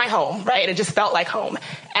my home, right? It just felt like home.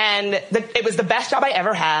 And it was the best job I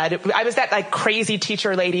ever had. I was that crazy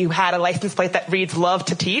teacher lady who had a license plate that reads "love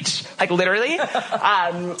to teach," literally. So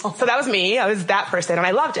that was me. I was that person, and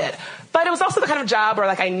I loved it. But it was also the kind of job where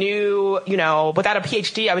I knew, without a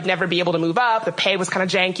PhD, I would never be able to move up. The pay was kind of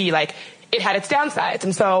janky. It had its downsides.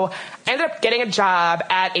 And so I ended up getting a job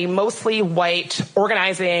at a mostly white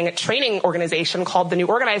training organization called the New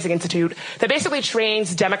Organizing Institute that basically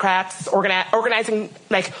trains Democrats organizing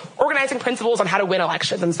principles on how to win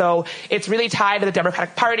elections. And so it's really tied to the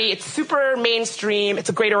Democratic Party. It's super mainstream. It's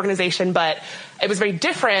a great organization, but it was very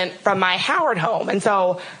different from my Howard home. And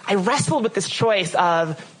so I wrestled with this choice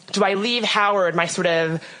of, do I leave Howard, my sort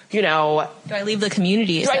of, do I leave the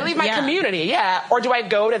community? Do I leave my community? Yeah. Or do I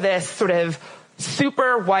go to this sort of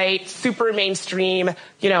super white, super mainstream,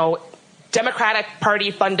 Democratic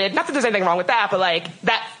Party funded, not that there's anything wrong with that, but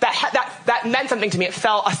that meant something to me. It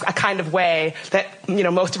felt a kind of way that,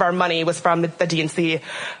 most of our money was from the DNC.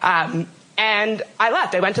 And I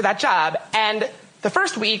left. I went to that job. And the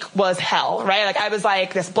first week was hell, right? I was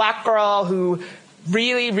this black girl who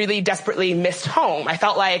really, really desperately missed home. I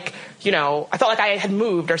felt like I had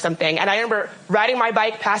moved or something. And I remember riding my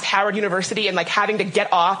bike past Howard University and having to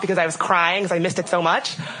get off because I was crying because I missed it so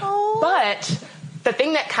much. Oh. But the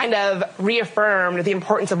thing that kind of reaffirmed the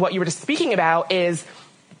importance of what you were just speaking about is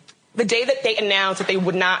the day that they announced that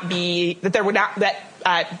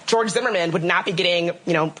George Zimmerman would not be getting,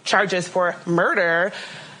 charges for murder.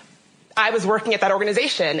 I was working at that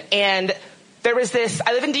organization, and there was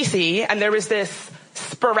I live in DC, and there was this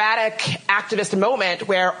sporadic activist moment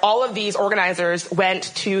where all of these organizers went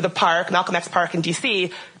to the park, Malcolm X Park in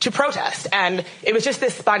DC, to protest. And it was just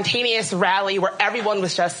this spontaneous rally where everyone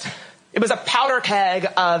was it was a powder keg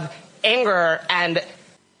of anger and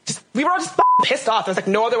just we were all just pissed off. There's like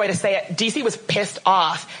no other way to say it. DC was pissed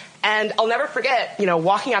off. And I'll never forget,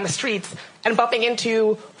 walking on the streets and bumping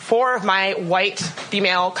into 4 of my white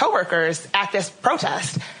female coworkers at this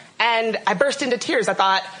protest. And I burst into tears. I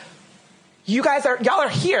thought, y'all are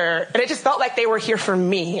here. And it just felt like they were here for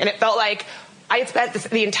me. And it felt like I had spent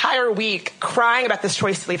the entire week crying about this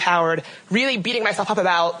choice to leave Howard, really beating myself up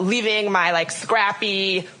about leaving my like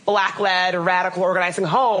scrappy, black-led, radical organizing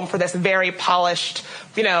home for this very polished,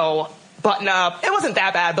 button up. It wasn't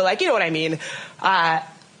that bad, but like, you know what I mean?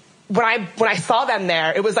 When I saw them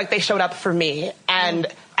there, it was like they showed up for me, and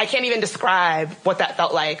I can't even describe what that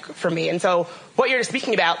felt like for me. And so what you're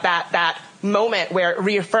speaking about, that moment where it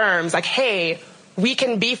reaffirms like, hey, we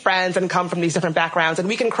can be friends and come from these different backgrounds, and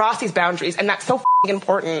we can cross these boundaries, and that's so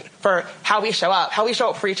important for how we show up. How we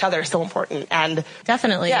show up for each other is so important. And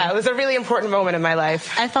definitely, yeah, it was a really important moment in my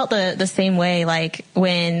life. I felt the same way, like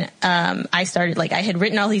when I started, like I had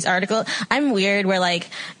written all these articles. I'm weird where like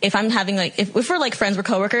if I'm having like if we're like friends, we're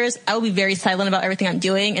coworkers, I will be very silent about everything I'm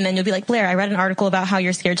doing, and then you'll be like, Blair, I read an article about how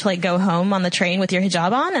you're scared to like go home on the train with your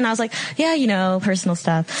hijab on, and I was like, yeah, personal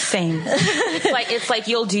stuff. Same. it's like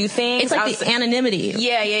you'll do things. It's like the anonymity.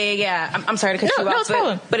 Yeah. I'm sorry to cut you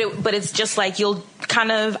off, but it's just like you'll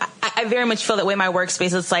kind of. I very much feel that way in my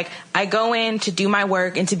workspace. It's like I go in to do my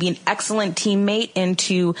work and to be an excellent teammate and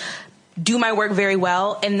to do my work very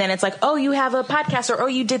well, and then it's like, oh, you have a podcast, or oh,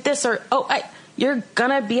 you did this, or you're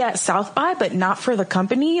gonna be at South by, but not for the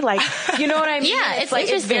company. Like, you know what I mean? Yeah, it's like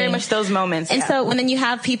it's very much those moments. And so when then you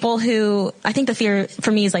have people who, I think the fear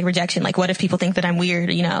for me is like rejection. Like, what if people think that I'm weird?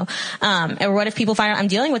 Or what if people find out I'm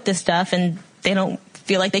dealing with this stuff and they don't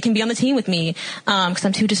feel like they can be on the team with me because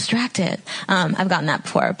I'm too distracted. I've gotten that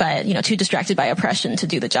before, but too distracted by oppression to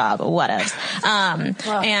do the job or whatever.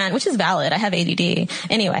 And which is valid. I have ADD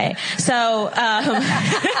anyway. So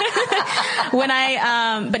when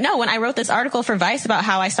I wrote this article for Vice about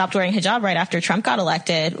how I stopped wearing hijab right after Trump got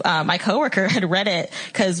elected, my coworker had read it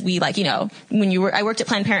because we I worked at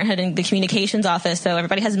Planned Parenthood in the communications office, so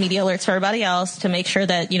everybody has media alerts for everybody else to make sure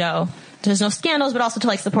that there's no scandals, but also to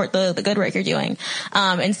like support the good work you're doing.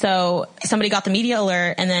 And so somebody got the media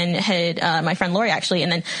alert, and then had my friend Lori actually,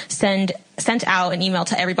 and then sent out an email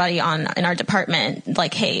to everybody in our department,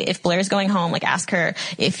 like, hey, if Blair's going home, like ask her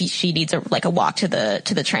if she needs a walk to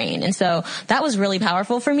the train. And so that was really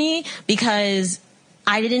powerful for me because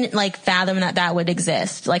I didn't like fathom that would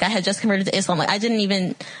exist. Like I had just converted to Islam. Like I didn't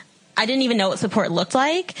even know what support looked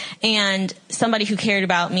like, and somebody who cared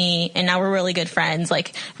about me, and now we're really good friends.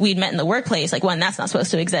 Like we'd met in the workplace, like that's not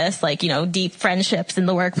supposed to exist. Like, deep friendships in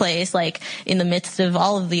the workplace, like in the midst of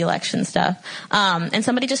all of the election stuff. And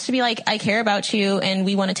somebody just to be like, I care about you and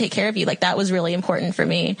we want to take care of you. Like that was really important for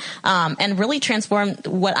me. And really transformed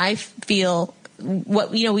what I feel,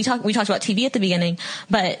 we talked about TV at the beginning,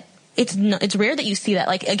 but it's rare that you see that.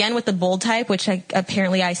 Like again with the bold type, which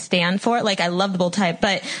apparently I stand for. Like I love the bold type,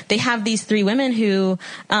 but they have these 3 women who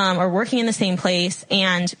are working in the same place,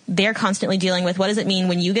 and they're constantly dealing with what does it mean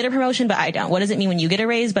when you get a promotion but I don't? What does it mean when you get a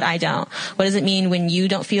raise but I don't? What does it mean when you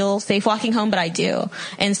don't feel safe walking home but I do?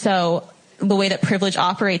 And so the way that privilege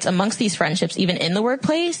operates amongst these friendships, even in the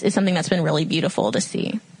workplace, is something that's been really beautiful to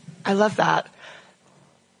see. I love that.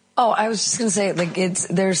 Oh, I was just gonna say, like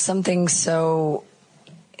there's something so.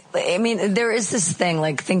 I mean, there is this thing,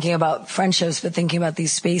 like thinking about friendships, but thinking about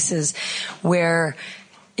these spaces where,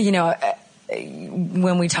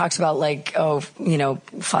 when we talked about like,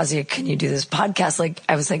 Fazia, can you do this podcast? Like,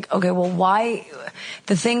 I was like, okay, well, why?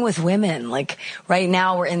 The thing with women, like right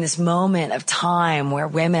now we're in this moment of time where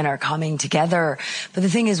women are coming together. But the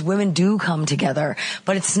thing is, women do come together,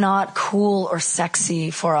 but it's not cool or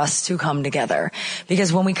sexy for us to come together.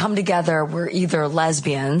 Because when we come together, we're either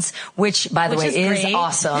lesbians, which by the way is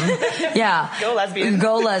awesome. Yeah. Go lesbians.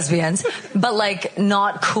 Go lesbians. But like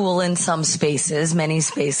not cool in some spaces, many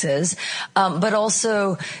spaces. But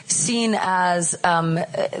also seen as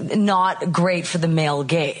not great for the male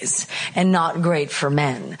gaze and not great for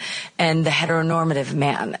men and the heteronormative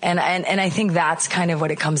man. And I think that's kind of what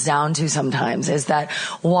it comes down to sometimes, is that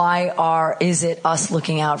is it us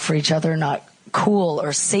looking out for each other not cool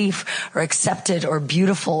or safe or accepted or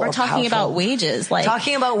beautiful or talking powerful. About wages, like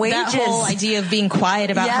talking about wages, that whole idea of being quiet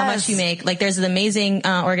about how much you make. Like there's an amazing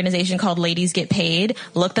organization called Ladies Get Paid.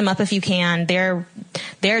 Look them up if you can. They're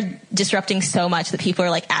disrupting so much that people are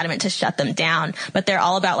like adamant to shut them down, but they're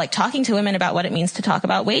all about like talking to women about what it means to talk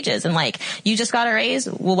about wages. And like, you just got a raise,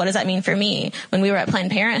 well, what does that mean for me? When we were at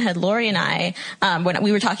Planned Parenthood, Lori and I, when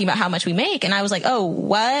we were talking about how much we make, and I was like, oh,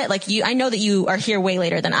 what? Like I know that you are here way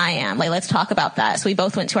later than I am. Like, let's talk about that. So we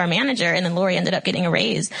both went to our manager, and then Lori ended up getting a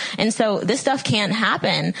raise. And so this stuff can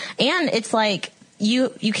happen. And it's like,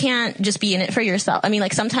 you can't just be in it for yourself. I mean,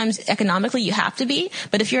 like sometimes economically you have to be,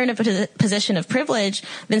 but if you're in a position of privilege,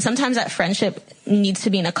 then sometimes that friendship needs to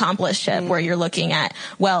be an accompliceship where you're looking at,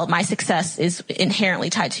 well, my success is inherently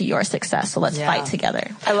tied to your success, so let's fight together.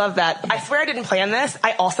 I love that. I swear I didn't plan this.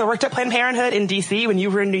 I also worked at Planned Parenthood in DC when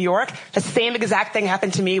you were in New York. The same exact thing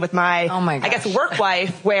happened to me with my, I guess, work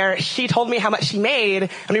wife, where she told me how much she made,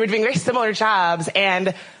 and we were doing very similar jobs,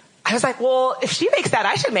 and I was like, well, if she makes that,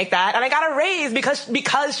 I should make that. And I got a raise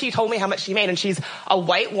because she told me how much she made, and she's a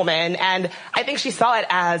white woman. And I think she saw it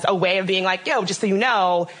as a way of being like, yo, just so you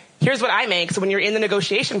know, here's what I make. So when you're in the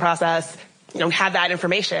negotiation process, have that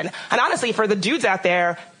information. And honestly, for the dudes out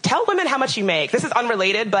there, tell women how much you make. This is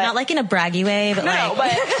unrelated, but not like in a braggy way, but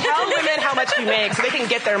but tell women how much you make so they can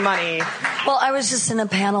get their money. Well, I was just in a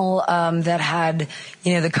panel that had,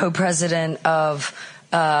 the co-president of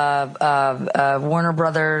Warner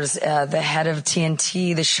Brothers, the head of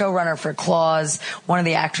TNT, the showrunner for Claws, one of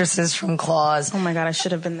the actresses from Claws. Oh my God, I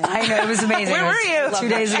should have been there. I know, it was amazing. Where were you? 2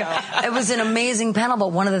 days ago. It was an amazing panel,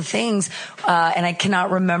 but one of the things, and I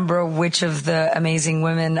cannot remember which of the amazing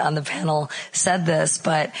women on the panel said this,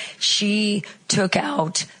 but she took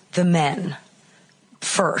out the men.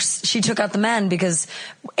 First, she took out the men because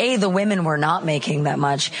the women were not making that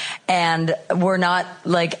much and were not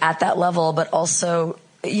like at that level, but also,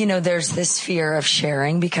 there's this fear of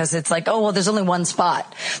sharing because it's like, oh, well, there's only one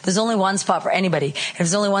spot. There's only one spot for anybody. If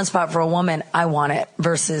there's only one spot for a woman, I want it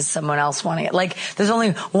versus someone else wanting it. Like, there's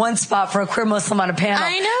only one spot for a queer Muslim on a panel.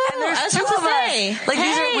 I know. And there's I was two about of to say. us. Like,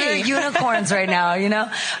 we're unicorns right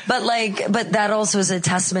now, But that also is a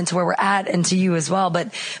testament to where we're at and to you as well.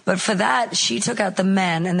 But for that, she took out the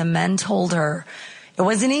men, and the men told her, it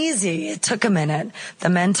wasn't easy. It took a minute. The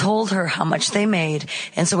men told her how much they made.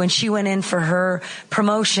 And so when she went in for her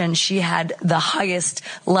promotion, she had the highest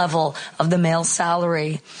level of the male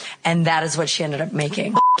salary. And that is what she ended up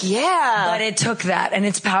making. Yeah. But it took that, and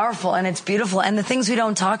it's powerful and it's beautiful. And the things we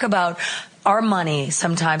don't talk about, our money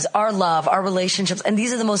sometimes, our love, our relationships. And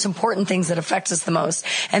these are the most important things that affect us the most.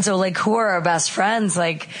 And so who are our best friends?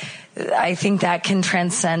 I think that can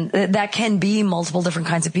transcend, that can be multiple different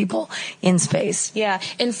kinds of people in space. Yeah.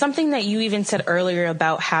 And something that you even said earlier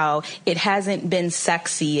about how it hasn't been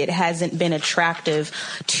sexy, it hasn't been attractive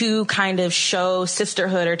to kind of show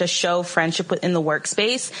sisterhood or to show friendship within the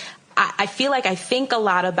workspace. I feel like I think a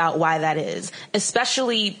lot about why that is,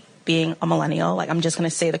 especially being a millennial. I'm just going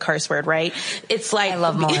to say the curse word, right? It's like, I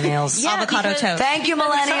love millennials. Yeah, avocado toast. Thank you,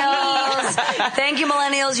 millennials. Thank you,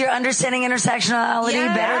 millennials. You're understanding intersectionality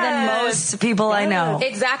better than most people I know.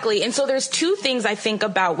 Exactly. And so there's two things I think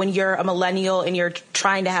about when you're a millennial and you're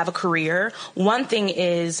trying to have a career. One thing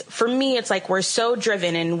is, for me, it's like we're so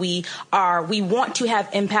driven and we want to have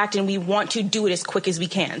impact and we want to do it as quick as we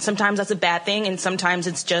can. Sometimes that's a bad thing, and sometimes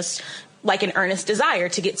it's just like an earnest desire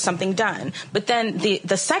to get something done. But then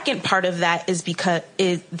the second part of that is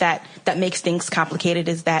that makes things complicated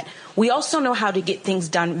is that we also know how to get things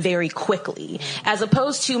done very quickly, as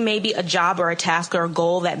opposed to maybe a job or a task or a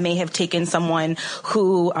goal that may have taken someone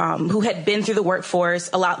who had been through the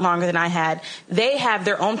workforce a lot longer than I had. They have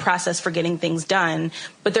their own process for getting things done,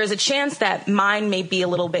 but there's a chance that mine may be a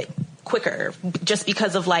little bit quicker just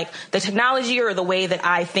because of the technology or the way that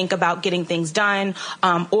I think about getting things done,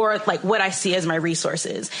 or what I see as my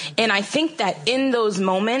resources. And I think that in those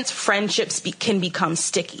moments, friendships can become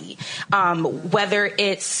sticky. Whether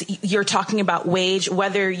it's you're talking about wage,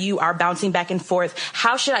 whether you are bouncing back and forth,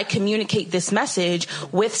 how should I communicate this message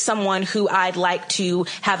with someone who I'd like to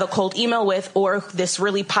have a cold email with, or this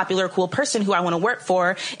really popular, cool person who I want to work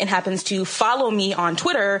for and happens to follow me on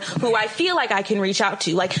Twitter, who I feel like I can reach out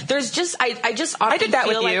to. There's just, I just often I did that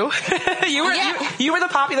with you. You were the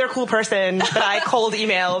popular cool person that I cold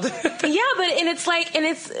emailed.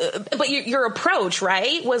 But your approach,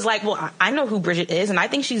 right, was well, I know who Bridget is and I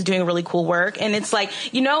think she's doing really cool work. And it's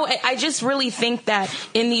I just really think that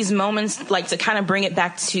in these moments, to kind of bring it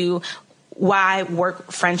back to why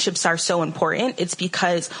work friendships are so important. It's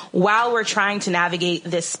because while we're trying to navigate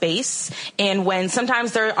this space, and when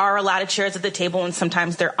sometimes there are a lot of chairs at the table and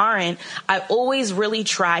sometimes there aren't, I always really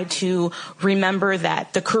try to remember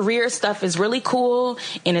that the career stuff is really cool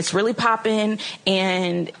and it's really poppin'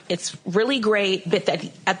 and it's really great, but that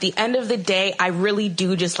at the end of the day, I really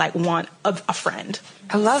do just want a friend.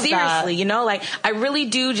 I love Seriously, that. I really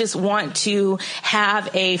do just want to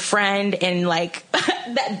have a friend, and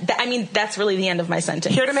that's really the end of my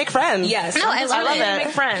sentence. Here to make friends. Yes. No, I love it. To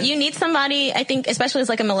make friends. You need somebody, I think, especially as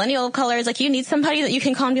a millennial of color, you need somebody that you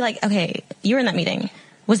can call and be like, okay, you were in that meeting.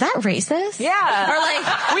 Was that racist? Yeah.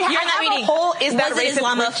 Or we you're in that meeting. Is that was racist?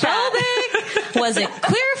 Was it Islamophobic? Was it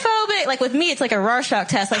queerphobic? it, like with me, it's like a Rorschach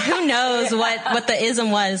test. Like who knows what the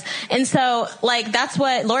ism was. And so like that's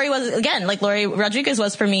what Lori was, again, like Lori Rodriguez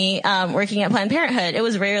was for me, working at Planned Parenthood. It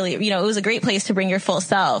was rarely, you know, it was a great place to bring your full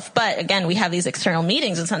self. But again, we have these external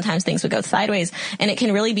meetings and sometimes things would go sideways, and it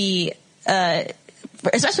can really be,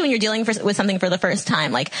 especially when you're dealing with something for the first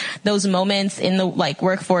time, like those moments in the like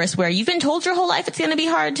workforce where you've been told your whole life it's going to be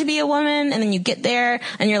hard to be a woman, and then you get there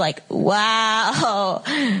and you're like, wow,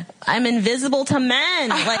 I'm invisible to men,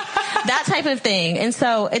 like that type of thing. And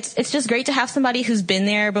so it's just great to have somebody who's been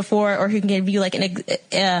there before, or who can give you like an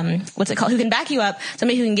who can back you up,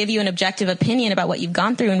 somebody who can give you an objective opinion about what you've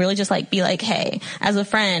gone through, and really just like be like, hey, as a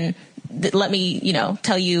friend, let me, you know,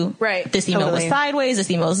 tell you this email was sideways,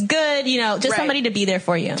 this email is good, you know, just somebody to be there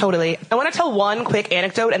for you. Totally. I want to tell one quick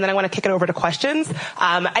anecdote, and then I want to kick it over to questions.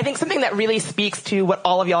 I think something that really speaks to what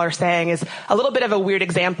all of y'all are saying is a little bit of a weird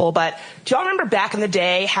example, but do y'all remember back in the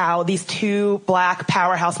day how these two black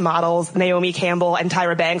powerhouse models, Naomi Campbell and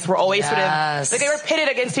Tyra Banks, were always sort of, like they were pitted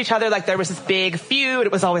against each other, like there was this big feud.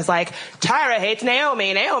 It was always like, Tyra hates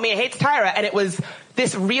Naomi, Naomi hates Tyra, and it was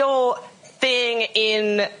this real thing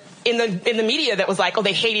in the media that was like, oh,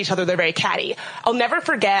 they hate each other, they're very catty. I'll never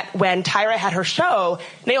forget when Tyra had her show,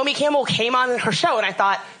 Naomi Campbell came on her show, and I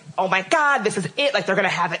thought, oh my God, this is it. Like, they're going to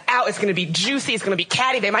have it out. It's going to be juicy. It's going to be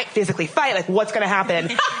catty. They might physically fight. Like, what's going to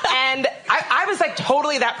happen? And I was like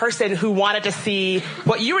totally that person who wanted to see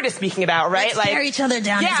what you were just speaking about, right? Let's like, tear each other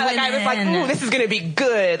down. Yeah, like I was like, ooh, this is going to be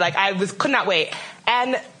good. Like, could not wait.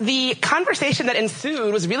 And the conversation that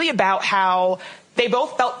ensued was really about how they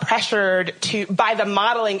both felt pressured by the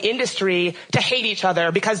modeling industry to hate each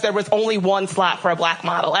other because there was only one slot for a black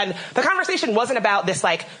model. And the conversation wasn't about this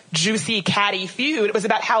like juicy, catty feud. It was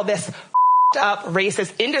about how this up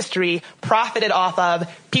racist industry profited off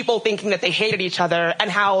of people thinking that they hated each other,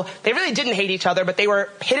 and how they really didn't hate each other, but they were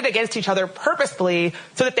pitted against each other purposefully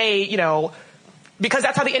so that they, you know, because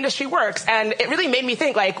that's how the industry works. And it really made me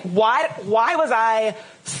think, like, why was I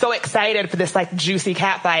so excited for this, like, juicy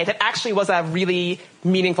catfight? It actually was a really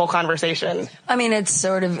meaningful conversation. I mean, it's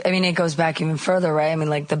sort of, I mean, it goes back even further, right? I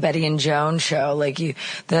mean, like the Betty and Joan show, like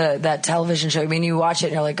that television show. I mean, you watch it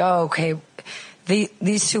and you're like, oh, okay.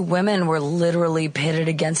 These two women were literally pitted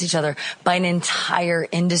against each other by an entire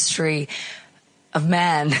industry of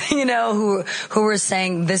men, you know, who were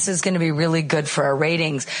saying this is going to be really good for our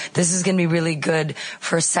ratings. This is going to be really good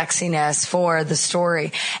for sexiness, for the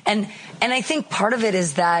story. And I think part of it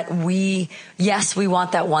is that we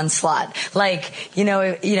want that one slot. Like, you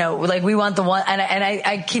know, like we want the one, and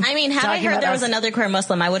I keep, I mean, had I heard there was another queer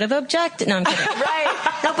Muslim, I would have objected. No, I'm kidding.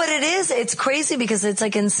 Right. No, but it's crazy because it's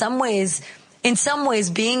like in some ways,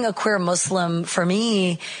 being a queer Muslim, for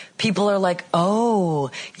me, people are like,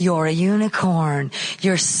 oh, you're a unicorn.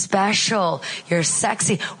 You're special. You're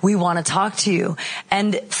sexy. We want to talk to you.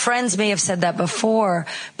 And friends may have said that before,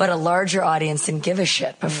 but a larger audience didn't give a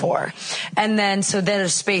shit before. And then, so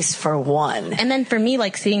there's space for one. And then for me,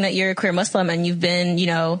 like seeing that you're a queer Muslim and you've been, you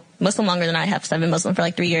know, Muslim longer than I have, so I've been Muslim for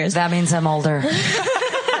like 3 years. That means I'm older.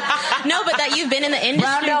 No, but that you've been in the industry.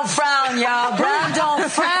 Brown don't frown, y'all. Brown don't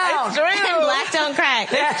frown. It's true. And black don't crack.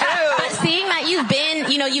 It's true. But seeing that you've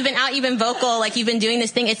been, you know, you've been out, you've been vocal, like you've been doing this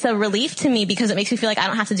thing, it's a relief to me because it makes me feel like I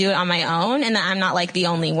don't have to do it on my own and that I'm not like the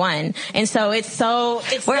only one. And so we're in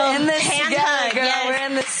this together, girl. Yes. We're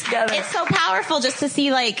in this together. It's so powerful just to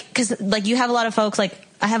see, like, cause like you have a lot of folks, like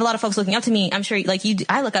I have a lot of folks looking up to me. I'm sure like you,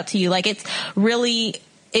 I look up to you. Like it's really,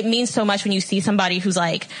 it means so much when you see somebody who's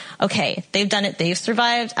like, okay, they've done it, they've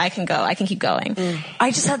survived, I can keep going.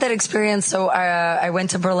 I just had that experience. So I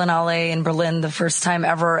went to Berlinale in Berlin the first time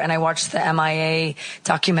ever, and I watched the MIA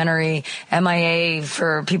documentary. MIA,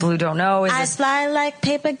 for people who don't know, is I fly like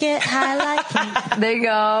paper, get high like plane.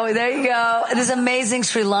 There you go. This amazing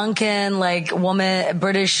Sri Lankan, like, woman,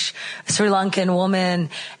 British Sri Lankan woman.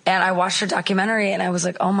 And I watched her documentary and I was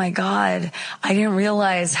like, oh my God, I didn't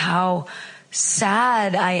realize how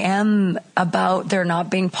sad I am about there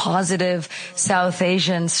not being positive South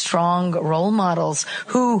Asian strong role models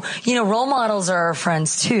who, you know, role models are our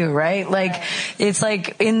friends too, right? Like, it's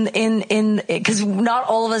like cause not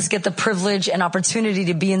all of us get the privilege and opportunity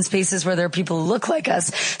to be in spaces where there are people who look like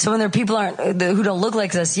us. So when there are people who don't look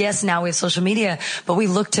like us, yes, now we have social media, but we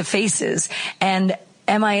look to faces. And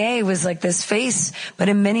MIA was like this face, but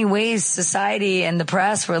in many ways society and the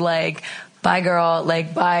press were like, bye, girl.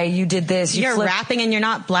 Like, bye. You did this. You're rapping and you're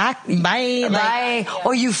not black. Bye. Bye.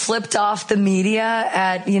 Or you flipped off the media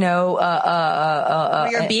at, you know, or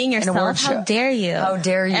you're being yourself. How dare you? How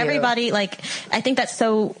dare you? Everybody, like, I think that's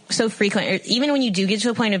so frequent. Even when you do get to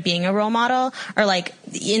a point of being a role model or like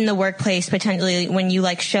in the workplace, potentially when you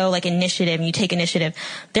like show like initiative and you take initiative,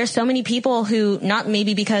 there's so many people who, not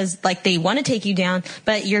maybe because like they want to take you down,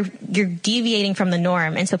 but you're deviating from the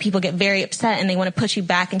norm. And so people get very upset and they want to push you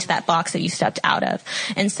back into that box that you stepped out of.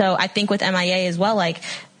 And so I think with MIA as well, like,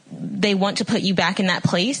 they want to put you back in that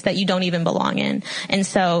place that you don't even belong in. And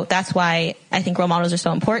so that's why I think role models are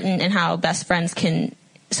so important, and how best friends can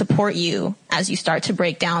support you as you start to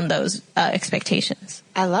break down those expectations.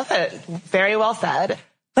 I love it. Very well said.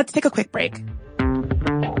 Let's take a quick break.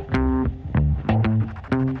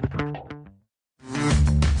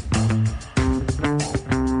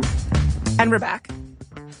 And we're back.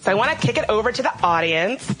 So I want to kick it over to the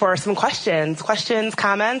audience for some questions,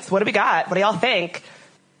 comments. What do we got? What do y'all think?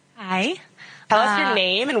 Hi. Tell us your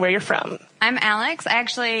name and where you're from. I'm Alex. I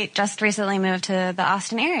actually just recently moved to the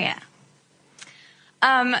Austin area.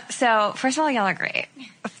 So first of all, y'all are great.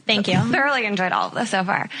 Thank you. Thoroughly enjoyed all of this so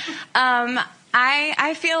far.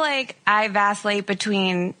 I feel like I vacillate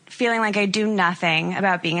between feeling like I do nothing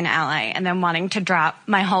about being an ally and then wanting to drop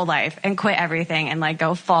my whole life and quit everything and like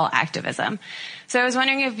go full activism. So I was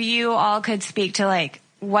wondering if you all could speak to like,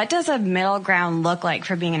 what does a middle ground look like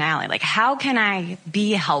for being an ally? Like, how can I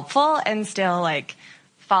be helpful and still like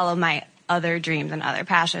follow my other dreams and other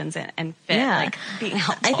passions and fit like being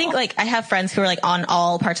helpful? I think like I have friends who are like on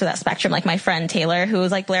all parts of that spectrum. Like my friend Taylor, who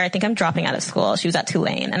was like, Blair, I think I'm dropping out of school. She was at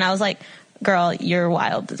Tulane. And I was like, girl, you're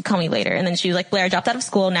wild. Call me later. And then she was like, Blair, I dropped out of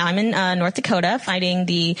school. Now I'm in North Dakota fighting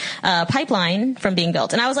the pipeline from being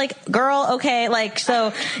built. And I was like, girl, okay, like, so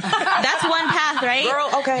that's one path, right? Girl,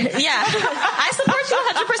 okay. Yeah. I support you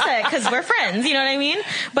 100% because we're friends, you know what I mean?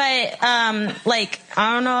 But like,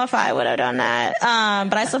 I don't know if I would have done that,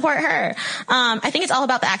 but I support her. I think it's all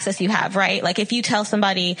about the access you have, right? Like if you tell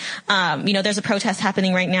somebody, there's a protest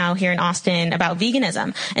happening right now here in Austin about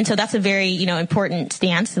veganism. And so that's a very, important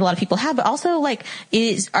stance that a lot of people have, but also like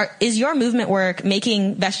is your movement work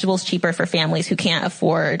making vegetables cheaper for families who can't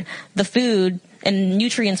afford the food and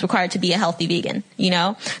nutrients required to be a healthy vegan,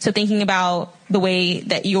 So thinking about the way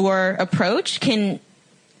that your approach can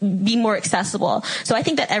be more accessible. So I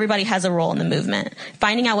think that everybody has a role in the movement.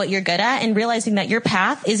 Finding out what you're good at and realizing that your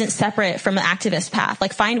path isn't separate from an activist path.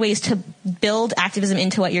 Like find ways to build activism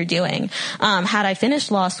into what you're doing. Had I finished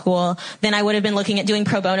law school, then I would have been looking at doing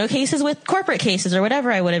pro bono cases with corporate cases or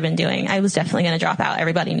whatever I would have been doing. I was definitely going to drop out.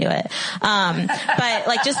 Everybody knew it. But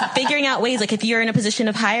like just figuring out ways, like if you're in a position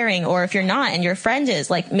of hiring or if you're not and your friend is,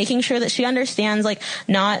 like making sure that she understands, like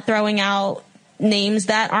not throwing out names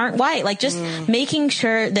that aren't white, like just making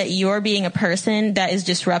sure that you're being a person that is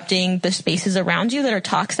disrupting the spaces around you that are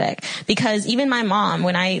toxic. Because even my mom,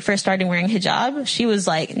 when I first started wearing hijab, she was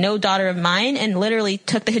like, no daughter of mine, and literally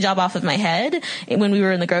took the hijab off of my head when we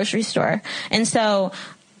were in the grocery store. And so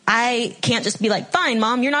I can't just be like, fine,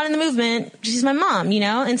 mom, you're not in the movement. She's my mom,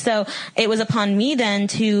 And so it was upon me then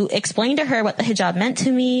to explain to her what the hijab meant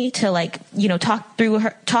to me, to like, talk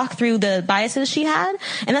through the biases she had.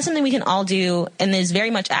 And that's something we can all do. And there's very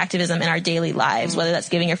much activism in our daily lives, whether that's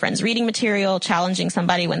giving your friends reading material, challenging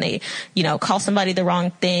somebody when they, call somebody the wrong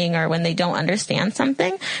thing or when they don't understand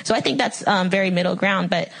something. So I think that's very middle ground,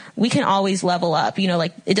 but we can always level up,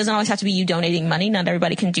 like it doesn't always have to be you donating money. Not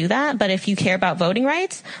everybody can do that. But if you care about voting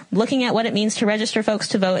rights, looking at what it means to register folks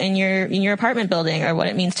to vote in your apartment building, or what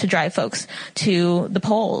it means to drive folks to the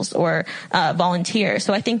polls or volunteer.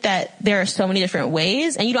 So I think that there are so many different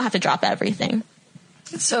ways, and you don't have to drop everything.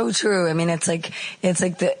 It's so true. I mean, it's like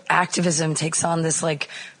the activism takes on this like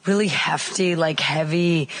really hefty, like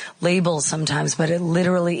heavy label sometimes, but it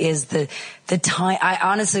literally is the time. I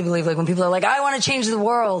honestly believe like when people are like, I want to change the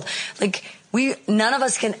world, like none of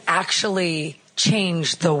us can actually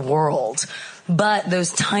change the world. But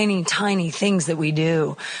those tiny, tiny things that we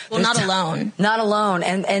do. Well, not alone. Not alone.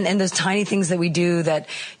 And those tiny things that we do that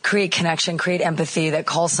create connection, create empathy, that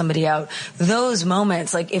call somebody out. Those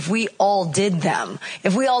moments, like if we all did them,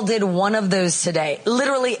 if we all did one of those today,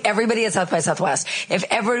 literally everybody at South by Southwest, if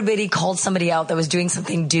everybody called somebody out that was doing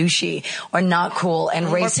something douchey or not cool and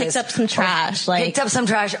racist. Or picked up some trash. Picked up some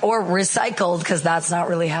trash or recycled, because that's not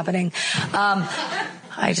really happening.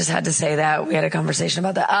 I just had to say that. We had a conversation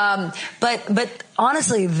about that. But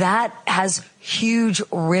honestly, that has huge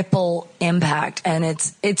ripple impact, and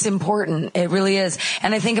it's important. It really is.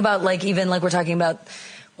 And I think about like, even like we're talking about,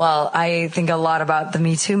 well, I think a lot about the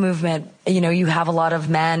Me Too movement. You have a lot of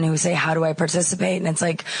men who say, how do I participate? And it's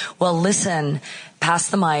like, well, listen, pass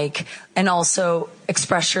the mic, and also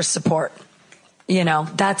express your support.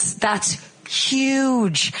 That's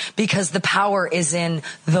huge, because the power is in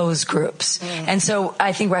those groups. And so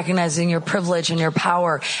I think recognizing your privilege and your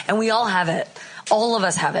power, and we all have it. All of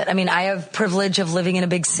us have it. I mean, I have privilege of living in a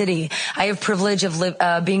big city. I have privilege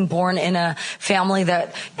of being born in a family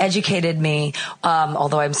that educated me,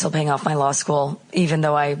 although I'm still paying off my law school, even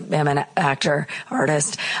though I am an actor,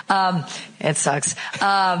 artist. It sucks.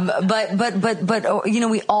 But,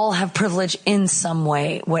 we all have privilege in some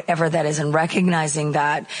way, whatever that is, and recognizing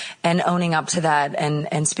that and owning up to that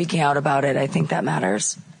and speaking out about it. I think that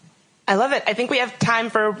matters. I love it. I think we have time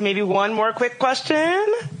for maybe one more quick question.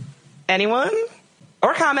 Anyone?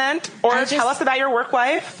 Or comment, or tell us about your work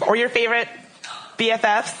wife or your favorite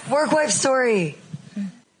BFFs. Work wife story.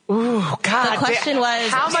 Ooh, God. The question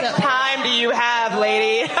was, how much time do you have,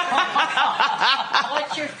 lady?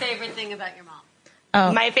 What's your favorite thing about your mom?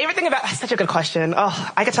 Oh. My favorite thing about, such a good question.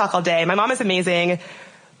 Oh, I could talk all day. My mom is amazing.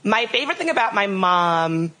 My favorite thing about my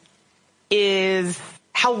mom is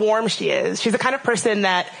how warm she is. She's the kind of person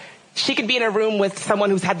that she could be in a room with someone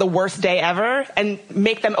who's had the worst day ever and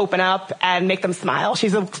make them open up and make them smile.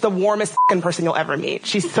 She's the warmest person you'll ever meet.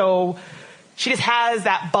 she just has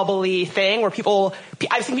that bubbly thing where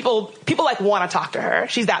I've seen people like want to talk to her.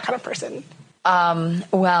 She's that kind of person. A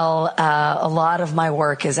lot of my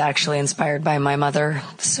work is actually inspired by my mother.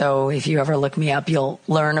 So if you ever look me up, you'll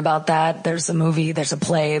learn about that. There's a movie, there's a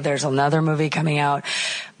play, there's another movie coming out.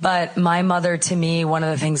 But my mother, to me, one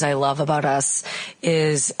of the things I love about us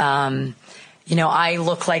is, I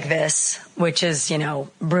look like this, which is,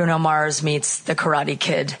 Bruno Mars meets the Karate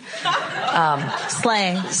Kid.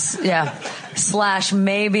 Slay. Yeah. /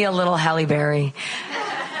 maybe a little Halle Berry.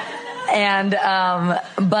 And,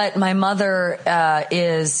 but my mother,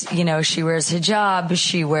 is, she wears hijab,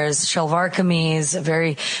 she wears shalwar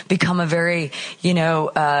kameez, become a very,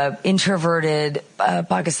 introverted,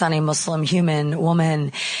 Pakistani Muslim human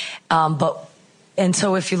woman. And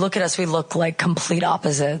so if you look at us, we look like complete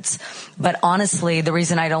opposites. But honestly, the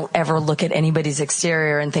reason I don't ever look at anybody's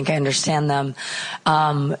exterior and think I understand them,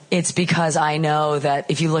 it's because I know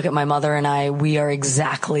that if you look at my mother and I, we are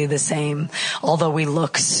exactly the same, although we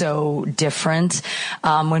look so different.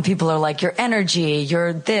 When people are like, your energy,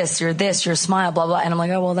 your this, your smile, blah, blah. And I'm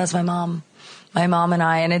like, oh, well, that's my mom. My mom and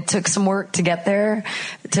I, and it took some work to get there,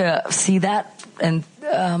 to see that. And,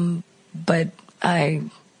 but I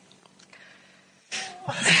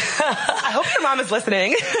hope your mom is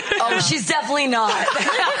listening. Oh, she's definitely not.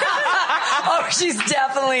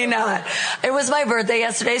 It was my birthday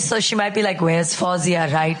yesterday, so she might be like, where's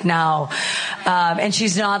Fauzia right now? And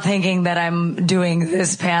she's not thinking that I'm doing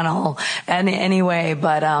this panel in any way,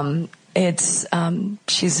 but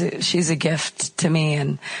she's a gift to me,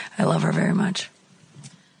 and I love her very much.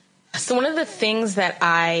 So one of the things that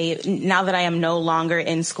now that I am no longer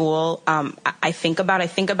in school, I think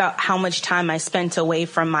about how much time I spent away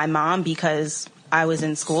from my mom because I was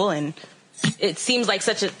in school, and it seems like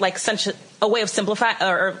such a way of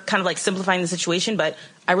simplifying the situation, but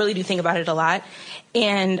I really do think about it a lot.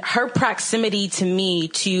 And her proximity to me,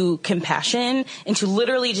 to compassion, and to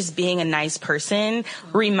literally just being a nice person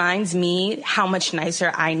reminds me how much nicer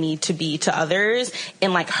I need to be to others.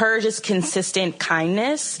 And her just consistent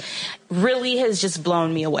kindness really has just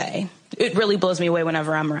blown me away. It really blows me away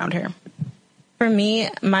whenever I'm around her. For me,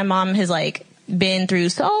 my mom has been through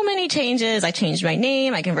so many changes. I changed my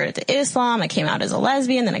name. I converted to Islam. I came out as a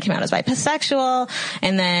lesbian. Then I came out as bisexual.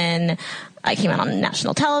 And then I came out on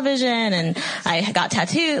national television, and I got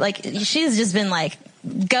tattooed. She's just been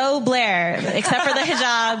go Blair, except for the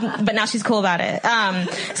hijab, but now she's cool about it.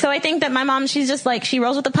 So I think that my mom, she's just she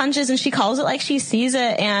rolls with the punches, and she calls it like she sees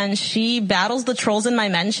it, and she battles the trolls in my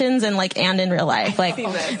mentions and in real life.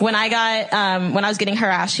 When I was getting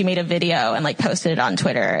harassed, she made a video and posted it on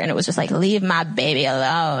Twitter, and it was just leave my baby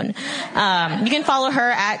alone. You can follow her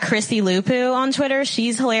at Chrissy Lupu on Twitter.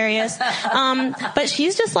 She's hilarious. But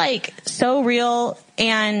she's just so real,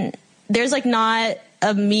 and there's not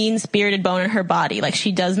a mean-spirited bone in her body.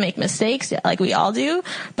 She does make mistakes, like we all do,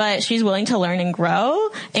 but she's willing to learn and grow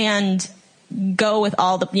and go with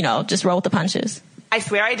all the, just roll with the punches. I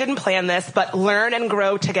swear I didn't plan this, but learn and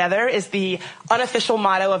grow together is the unofficial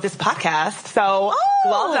motto of this podcast. So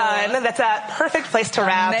well done. That's a perfect place to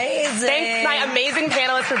wrap. Amazing. Thanks, my amazing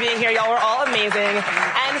panelists, for being here. Y'all were all amazing.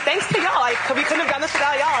 And thanks to y'all. We couldn't have done this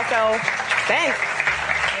without y'all. So thanks.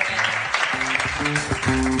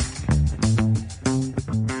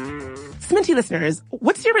 SMNTY listeners,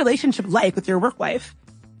 what's your relationship like with your work wife?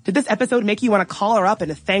 Did this episode make you want to call her up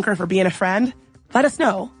and thank her for being a friend? Let us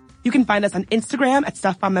know. You can find us on Instagram at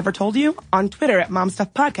Stuff Mom Never Told You, on Twitter at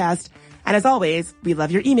MomStuffPodcast, and as always, we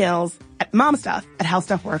love your emails at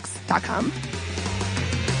momstuff@howstuffworks.com.